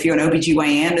 or if you're an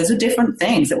OBGYN, those are different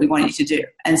things that we want you to do.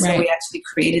 And so we actually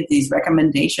created these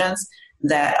recommendations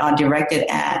that are directed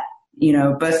at,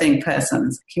 birthing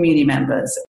persons, community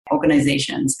members,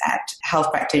 organizations, at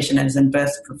health practitioners and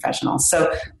birth professionals.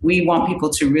 So we want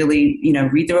people to really,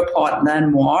 read the report,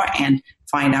 learn more, and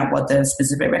find out what the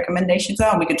specific recommendations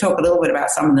are. And we could talk a little bit about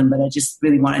some of them, but I just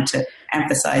really wanted to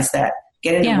emphasize that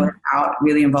getting the word out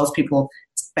really involves people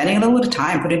spending a little bit of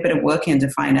time, putting a bit of work in to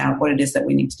find out what it is that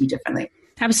we need to do differently.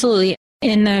 Absolutely.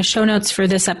 In the show notes for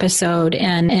this episode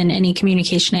and any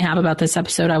communication I have about this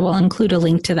episode, I will include a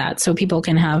link to that so people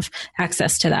can have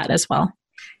access to that as well.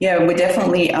 Yeah, we're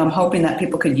definitely hoping that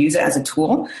people could use it as a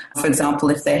tool. For example,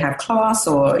 if they have class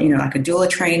or, like a doula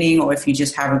training, or if you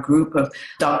just have a group of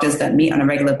doctors that meet on a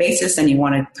regular basis and you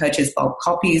want to purchase bulk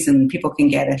copies, and people can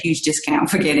get a huge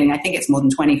discount for getting, I think it's more than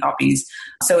 20 copies.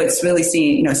 So it's really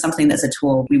something that's a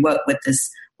tool. We work with this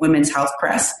Women's Health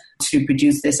Press to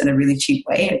produce this in a really cheap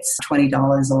way. It's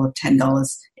 $20 or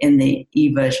 $10 in the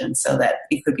e-version so that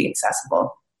it could be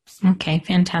accessible. Okay,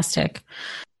 fantastic.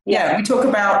 Yeah, we talk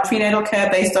about prenatal care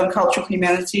based on cultural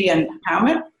humanity and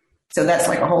empowerment. So that's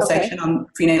like a whole section on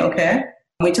prenatal care.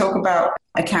 We talk about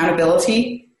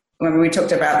accountability When we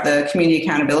talked about the community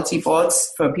accountability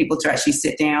boards for people to actually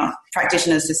sit down,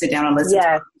 practitioners to sit down and listen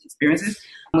to experiences.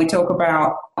 We talk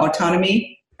about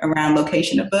autonomy around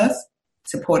location of birth,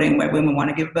 supporting where women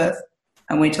want to give birth.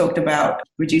 And we talked about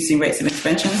reducing rates of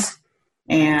interventions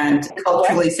and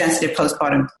culturally sensitive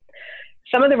postpartum.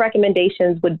 Some of the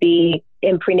recommendations would be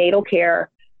in prenatal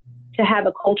care to have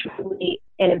a culturally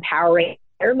and empowering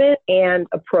environment and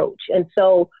approach. And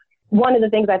so one of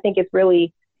the things I think is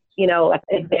really, like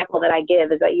an example that I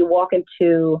give is that you walk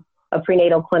into a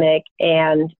prenatal clinic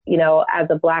and, as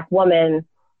a Black woman,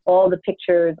 all the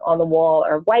pictures on the wall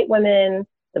are white women,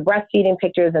 the breastfeeding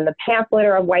pictures and the pamphlet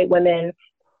are of white women.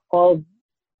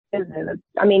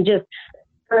 Just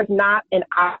there's not an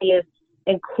obvious,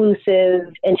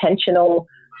 inclusive, intentional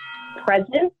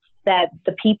presence that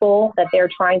the people that they're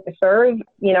trying to serve,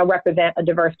 represent a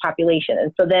diverse population.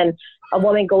 And so then a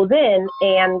woman goes in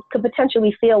and could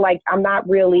potentially feel like I'm not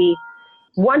really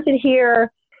wanted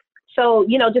here. So,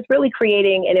 just really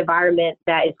creating an environment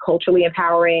that is culturally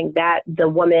empowering, that the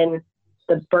woman,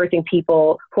 the birthing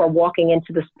people who are walking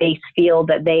into the space feel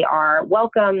that they are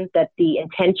welcome, that the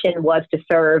intention was to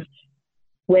serve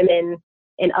women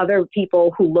and other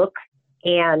people who look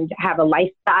and have a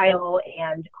lifestyle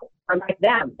and are like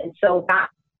them. And so not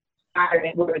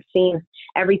where it seems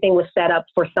everything was set up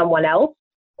for someone else,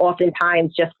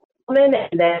 oftentimes just women,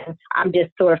 and then I'm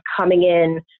just sort of coming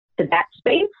in to that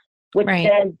space, which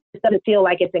then doesn't feel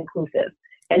like it's inclusive.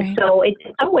 And so it's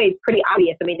in some ways pretty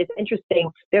obvious. It's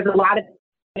interesting. There's a lot of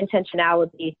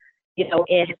intentionality,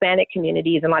 in Hispanic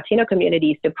communities and Latino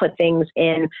communities to put things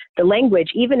in the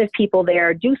language, even if people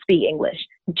there do speak English,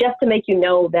 just to make you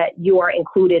know that you are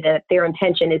included and that their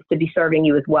intention is to be serving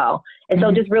you as well. And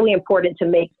so just really important to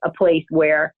make a place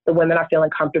where the women are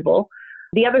feeling comfortable.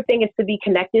 The other thing is to be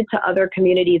connected to other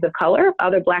communities of color,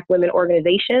 other Black women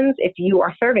organizations, if you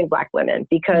are serving Black women,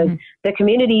 because the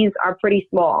communities are pretty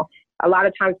small. A lot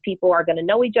of times people are going to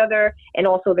know each other, and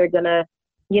also they're going to,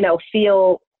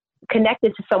 feel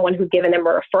connected to someone who's given them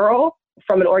a referral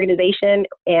from an organization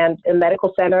and a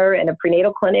medical center and a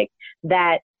prenatal clinic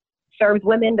that serves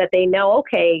women that they know,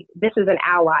 okay, this is an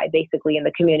ally basically in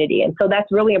the community. And so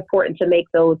that's really important to make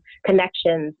those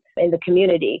connections in the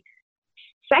community.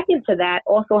 Second to that,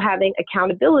 also having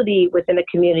accountability within the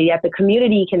community, that the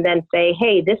community can then say,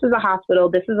 hey, this is a hospital,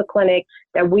 this is a clinic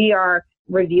that we are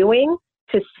reviewing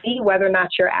to see whether or not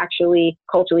you're actually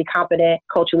culturally competent,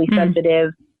 culturally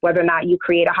sensitive, whether or not you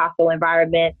create a hostile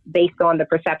environment based on the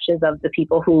perceptions of the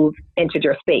people who've entered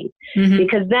your space.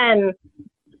 Because then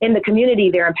in the community,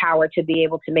 they're empowered to be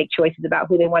able to make choices about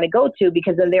who they want to go to,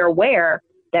 because then they're aware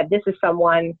that this is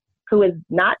someone who is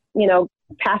not,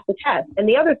 passed the test. And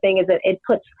the other thing is that it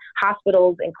puts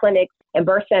hospitals and clinics and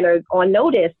birth centers on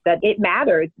notice that it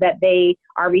matters that they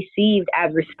are received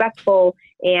as respectful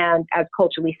and as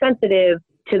culturally sensitive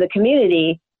to the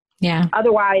community. Yeah.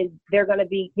 Otherwise, they're going to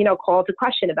be, called to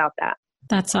question about that.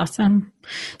 That's awesome.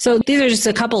 So these are just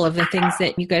a couple of the things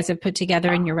that you guys have put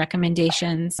together in your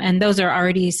recommendations, and those are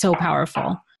already so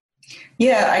powerful.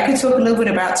 Yeah, I could talk a little bit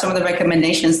about some of the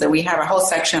recommendations that we have a whole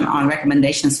section on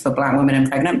recommendations for Black women and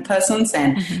pregnant persons.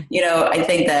 And, I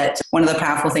think that one of the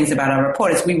powerful things about our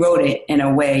report is we wrote it in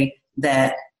a way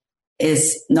that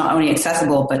is not only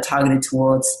accessible, but targeted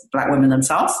towards Black women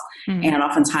themselves. And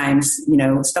oftentimes,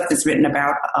 stuff that's written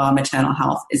about maternal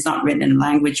health is not written in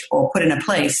language or put in a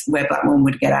place where Black women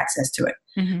would get access to it.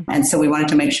 And so we wanted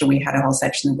to make sure we had a whole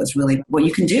section that was really what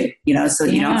you can do, so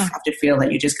you don't have to feel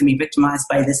that you're just going to be victimized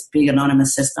by this big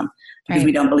anonymous system, because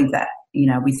we don't believe that.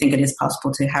 We think it is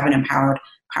possible to have an empowered,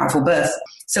 powerful birth.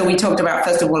 So we talked about,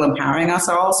 first of all, empowering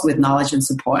ourselves with knowledge and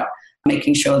support,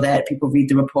 making sure that people read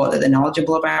the report, that they're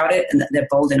knowledgeable about it, and that they're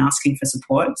bold in asking for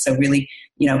support. So really,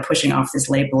 pushing off this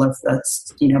label of,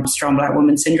 strong Black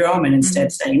woman syndrome, and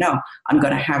instead saying, no, I'm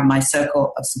going to have my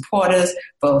circle of supporters,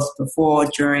 both before,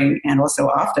 during, and also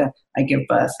after I give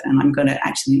birth. And I'm going to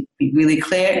actually be really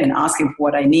clear in asking for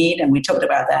what I need. And we talked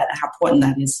about that, how important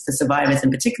that is for survivors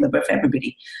in particular, but for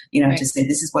everybody, to say,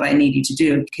 this is what I need you to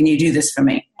do. Can you do this for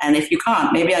me? And if you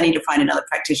can't, maybe I need to find another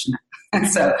practitioner.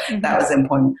 So that was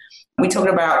important. We talked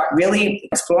about really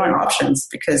exploring options,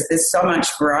 because there's so much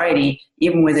variety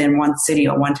even within one city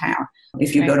or one town.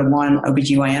 If you go to one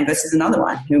OBGYN versus another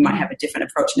one who might have a different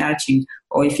approach and attitude,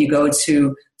 or if you go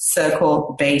to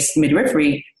circle-based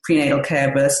midwifery prenatal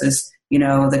care versus,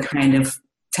 the kind of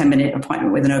 10-minute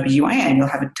appointment with an OBGYN, you'll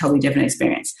have a totally different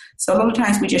experience. So a lot of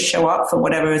times we just show up for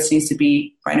whatever seems to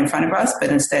be right in front of us, but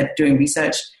instead doing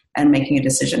research and making a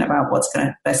decision about what's going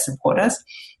to best support us.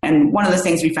 And one of the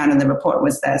things we found in the report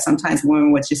was that sometimes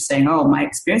women were just saying, oh, my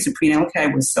experience of prenatal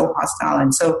care was so hostile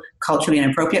and so culturally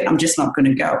inappropriate, I'm just not going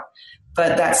to go.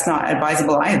 But that's not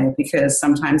advisable either, because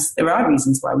sometimes there are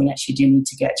reasons why we actually do need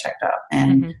to get checked up.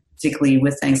 And particularly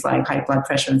with things like high blood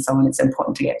pressure and so on, it's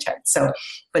important to get checked. So,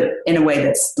 but in a way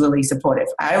that's really supportive.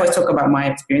 I always talk about my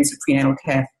experience of prenatal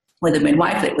care with a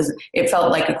midwife. It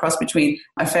felt like a cross between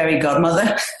a fairy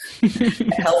godmother,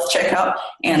 a health checkup,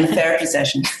 and a therapy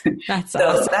session. That's so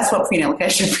awesome. That's what prenatal care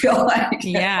should feel like.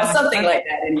 Yeah. Or something like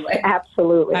that anyway.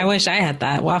 Absolutely. I wish I had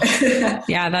that. Wow.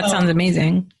 Yeah, that sounds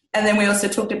amazing. And then we also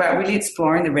talked about really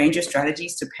exploring the range of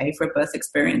strategies to pay for a birth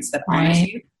experience that honors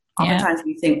you. Oftentimes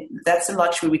we think that's a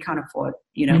luxury we can't afford,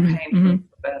 paying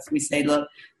for birth. We say, look,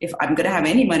 if I'm going to have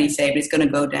any money saved, it's going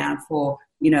to go down for,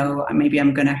 maybe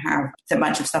I'm going to have a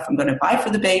bunch of stuff I'm going to buy for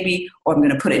the baby, or I'm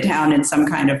going to put it down in some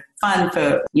kind of fund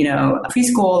for,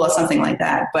 preschool or something like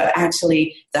that. But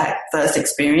actually that first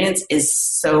experience is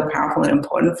so powerful and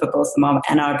important for both the mom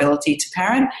and our ability to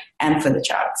parent and for the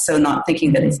child. So not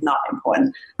thinking that it's not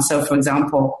important. So for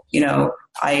example,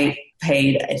 I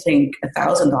paid, I think,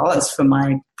 $1,000 for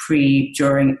my pre,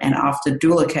 during, and after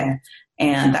doula care.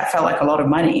 And that felt like a lot of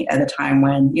money at a time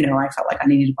when, I felt like I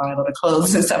needed to buy a lot of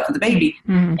clothes and stuff for the baby.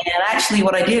 And actually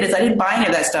what I did is I didn't buy any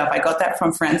of that stuff. I got that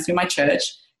from friends through my church.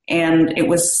 And it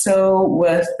was so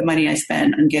worth the money I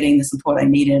spent on getting the support I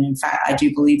needed. And in fact, I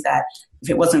do believe that if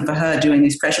it wasn't for her doing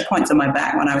these pressure points on my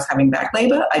back when I was having back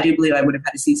labor, I do believe I would have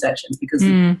had a C-section, because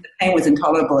the pain was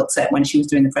intolerable except when she was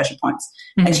doing the pressure points.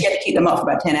 And she had to keep them off for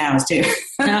about 10 hours too.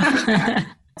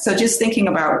 So just thinking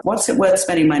about what's it worth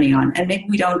spending money on. And maybe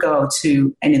we don't go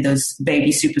to any of those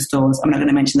baby superstores. I'm not going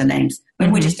to mention the names.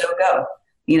 Maybe we just don't go,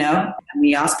 and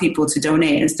we ask people to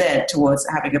donate instead towards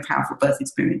having a powerful birth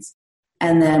experience.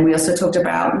 And then we also talked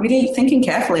about really thinking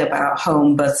carefully about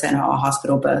home birth center or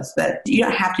hospital birth, that you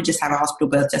don't have to just have a hospital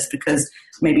birth just because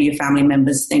maybe your family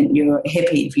members think you're a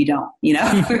hippie if you don't,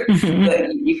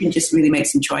 but you can just really make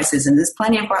some choices. And there's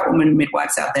plenty of Black women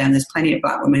midwives out there, and there's plenty of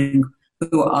Black women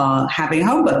who are having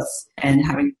home births and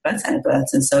having birth center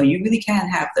births. And so you really can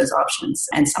have those options.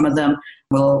 And some of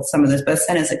those birth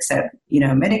centers accept,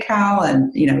 Medi-Cal,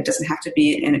 and, it doesn't have to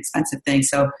be an expensive thing.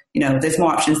 So, there's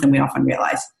more options than we often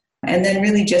realize. And then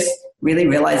really just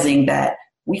realizing that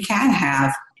we can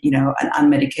have, an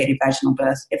unmedicated vaginal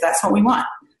birth if that's what we want,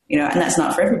 and that's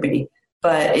not for everybody,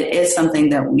 but it is something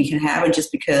that we can have. And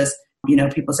just because,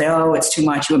 people say, oh, it's too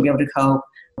much, you won't be able to cope,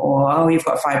 or, oh, you've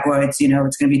got fibroids, it's going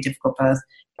to be a difficult birth.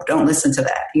 Don't listen to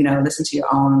that, listen to your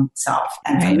own self.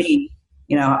 And for me,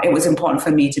 it was important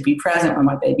for me to be present when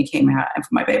my baby came out, and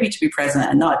for my baby to be present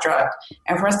and not drugged,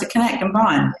 and for us to connect and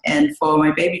bond, and for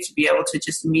my baby to be able to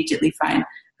just immediately find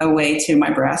a way to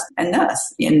my breast and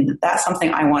nurse. And that's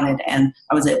something I wanted and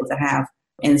I was able to have.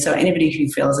 And so anybody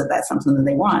who feels that that's something that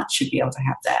they want should be able to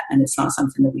have that. And it's not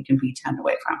something that we can be turned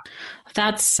away from.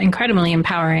 That's incredibly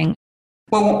empowering.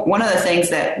 Well, one of the things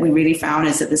that we really found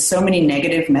is that there's so many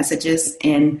negative messages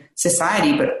in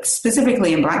society, but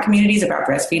specifically in Black communities, about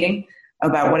breastfeeding,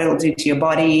 about what it'll do to your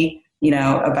body,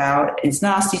 about it's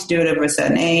nasty to do it over a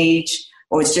certain age,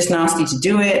 or it's just nasty to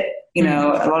do it. A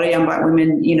lot of young Black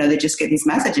women, they just get these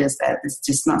messages that it's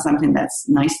just not something that's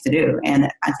nice to do. And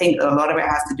I think a lot of it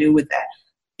has to do with that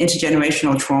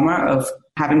intergenerational trauma of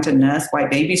having to nurse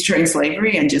white babies during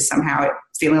slavery and just somehow it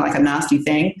feeling like a nasty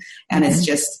thing. And it's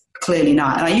just clearly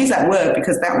not. And I use that word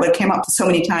because that word came up so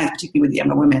many times, particularly with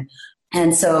younger women.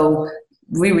 And so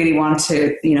we really want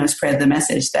to, spread the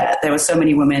message that there were so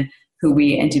many women who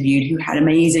we interviewed who had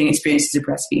amazing experiences of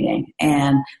breastfeeding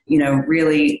and,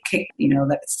 really kicked,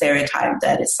 that stereotype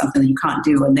that it's something that you can't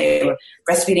do. And they were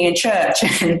breastfeeding in church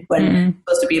and when it's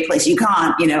supposed to be a place you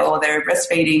can't, or they're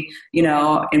breastfeeding,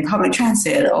 in public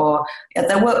transit or at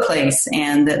their workplace,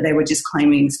 and that they were just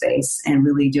claiming space and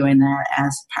really doing that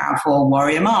as powerful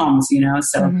warrior moms,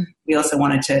 So we also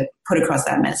wanted to put across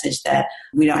that message that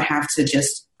we don't have to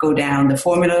just go down the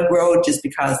formula road just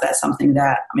because that's something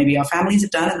that maybe our families have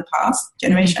done in the past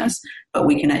generations, but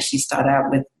we can actually start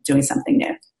out with doing something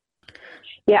new.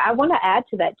 Yeah, I want to add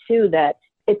to that too, that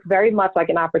it's very much like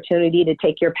an opportunity to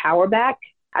take your power back.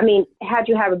 I mean, had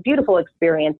you have a beautiful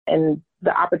experience and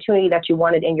the opportunity that you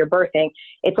wanted in your birthing,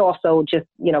 it's also just,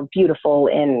 beautiful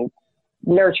and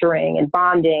nurturing and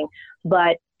bonding.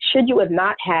 But should you have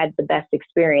not had the best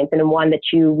experience and one that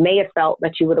you may have felt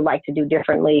that you would have liked to do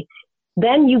differently,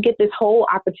 then you get this whole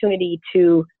opportunity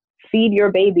to feed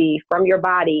your baby from your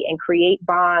body and create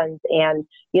bonds. And,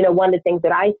 one of the things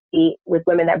that I see with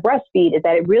women that breastfeed is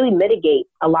that it really mitigates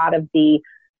a lot of the,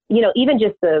 even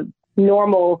just the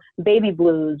normal baby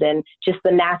blues and just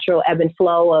the natural ebb and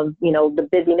flow of, the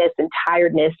busyness and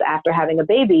tiredness after having a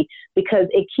baby, because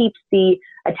it keeps the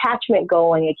attachment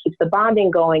going. It keeps the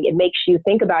bonding going. It makes you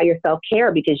think about your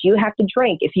self-care, because you have to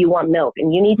drink if you want milk,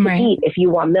 and you need to eat if you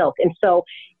want milk. And so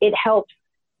it helps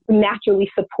naturally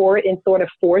support and sort of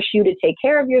force you to take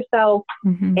care of yourself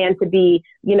and to be,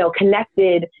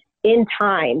 connected in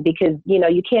time, because,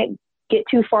 you can't get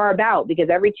too far about, because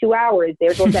every 2 hours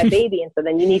there goes that baby. And so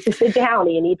then you need to sit down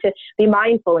and you need to be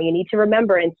mindful and you need to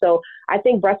remember. And so I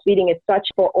think breastfeeding is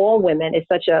for all women, is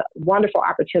such a wonderful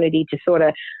opportunity to sort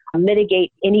of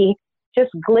mitigate any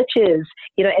just glitches,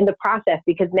 in the process,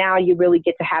 because now you really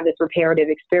get to have this reparative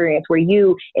experience where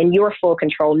you, in your full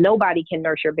control, nobody can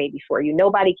nurse your baby for you.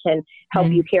 Nobody can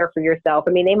help you care for yourself.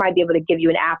 I mean, they might be able to give you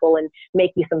an apple and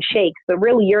make you some shakes, but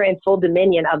really you're in full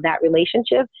dominion of that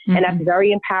relationship. And that's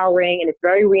very empowering, and it's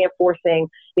very reinforcing,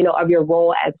 of your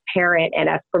role as parent and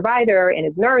as provider and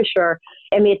as nourisher.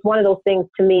 I mean, it's one of those things,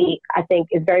 to me, I think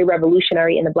is very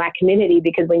revolutionary in the Black community,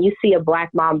 because when you see a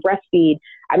Black mom breastfeed,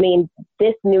 I mean,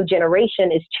 this new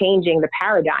generation is changing the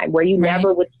paradigm where you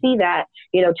never would see that,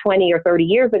 20 or 30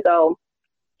 years ago.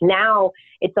 Now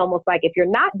it's almost like if you're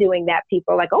not doing that,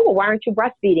 people are like, oh, well, why aren't you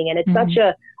breastfeeding? And it's such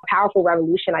a powerful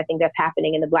revolution, I think, that's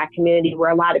happening in the Black community, where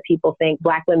a lot of people think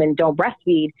Black women don't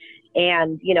breastfeed.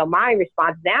 And, my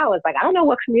response now is like, I don't know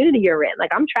what community you're in.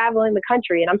 Like, I'm traveling the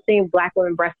country and I'm seeing Black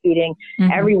women breastfeeding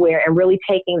everywhere and really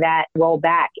taking that role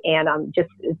back. And it's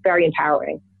very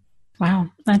empowering. Wow,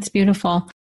 that's beautiful.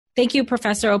 Thank you,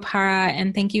 Professor Oparah,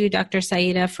 and thank you, Dr.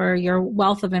 Saida, for your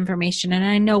wealth of information. And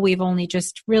I know we've only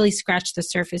just really scratched the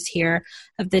surface here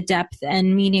of the depth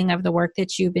and meaning of the work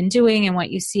that you've been doing and what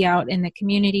you see out in the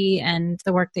community and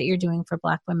the work that you're doing for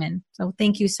Black women. So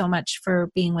thank you so much for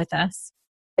being with us.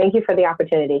 Thank you for the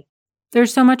opportunity.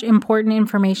 There's so much important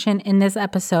information in this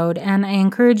episode, and I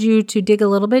encourage you to dig a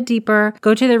little bit deeper.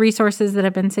 Go to the resources that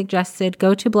have been suggested.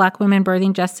 Go to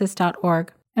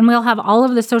blackwomenbirthingjustice.org. And we'll have all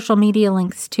of the social media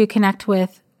links to connect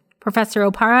with Professor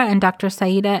Oparah and Dr.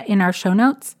 Saida in our show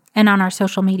notes and on our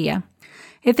social media.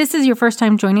 If this is your first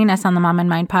time joining us on the Mom and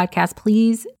Mind podcast,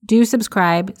 please do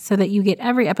subscribe so that you get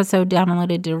every episode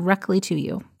downloaded directly to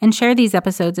you. And share these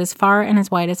episodes as far and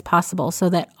as wide as possible so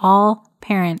that all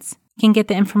parents can get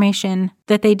the information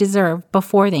that they deserve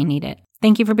before they need it.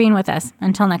 Thank you for being with us.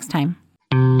 Until next time.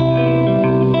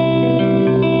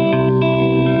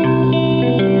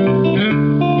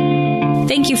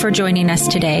 Thank you for joining us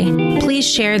today. Please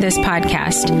share this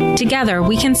podcast. Together,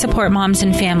 we can support moms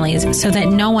and families so that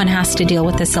no one has to deal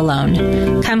with this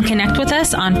alone. Come connect with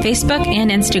us on Facebook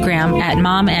and Instagram at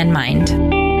Mom and Mind.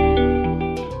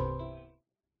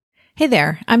 Hey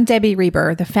there, I'm Debbie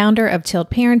Reber, the founder of Tilt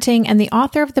Parenting and the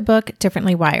author of the book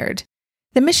Differently Wired.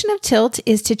 The mission of Tilt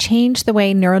is to change the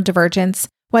way neurodivergence,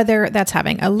 whether that's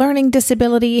having a learning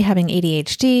disability, having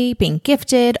ADHD, being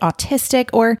gifted, autistic,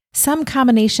 or some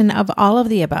combination of all of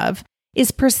the above,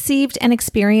 is perceived and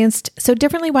experienced so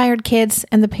differently wired kids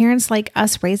and the parents like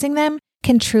us raising them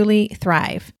can truly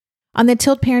thrive. On the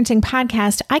Tilt Parenting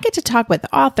podcast, I get to talk with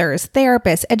authors,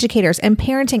 therapists, educators, and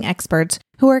parenting experts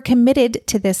who are committed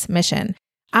to this mission.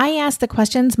 I ask the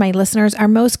questions my listeners are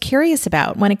most curious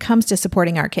about when it comes to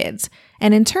supporting our kids.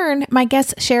 And in turn, my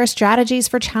guests share strategies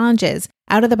for challenges,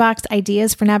 out-of-the-box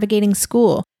ideas for navigating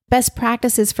school, best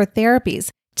practices for therapies,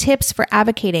 tips for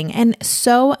advocating, and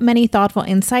so many thoughtful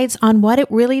insights on what it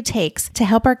really takes to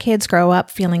help our kids grow up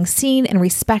feeling seen and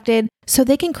respected so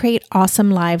they can create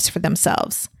awesome lives for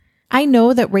themselves. I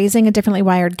know that raising a differently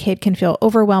wired kid can feel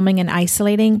overwhelming and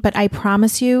isolating, but I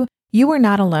promise you, you are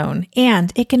not alone,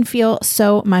 and it can feel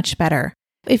so much better.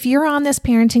 If you're on this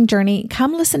parenting journey,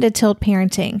 come listen to Tilt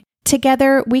Parenting.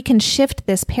 Together, we can shift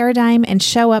this paradigm and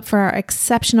show up for our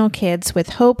exceptional kids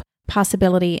with hope,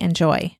 possibility, and joy.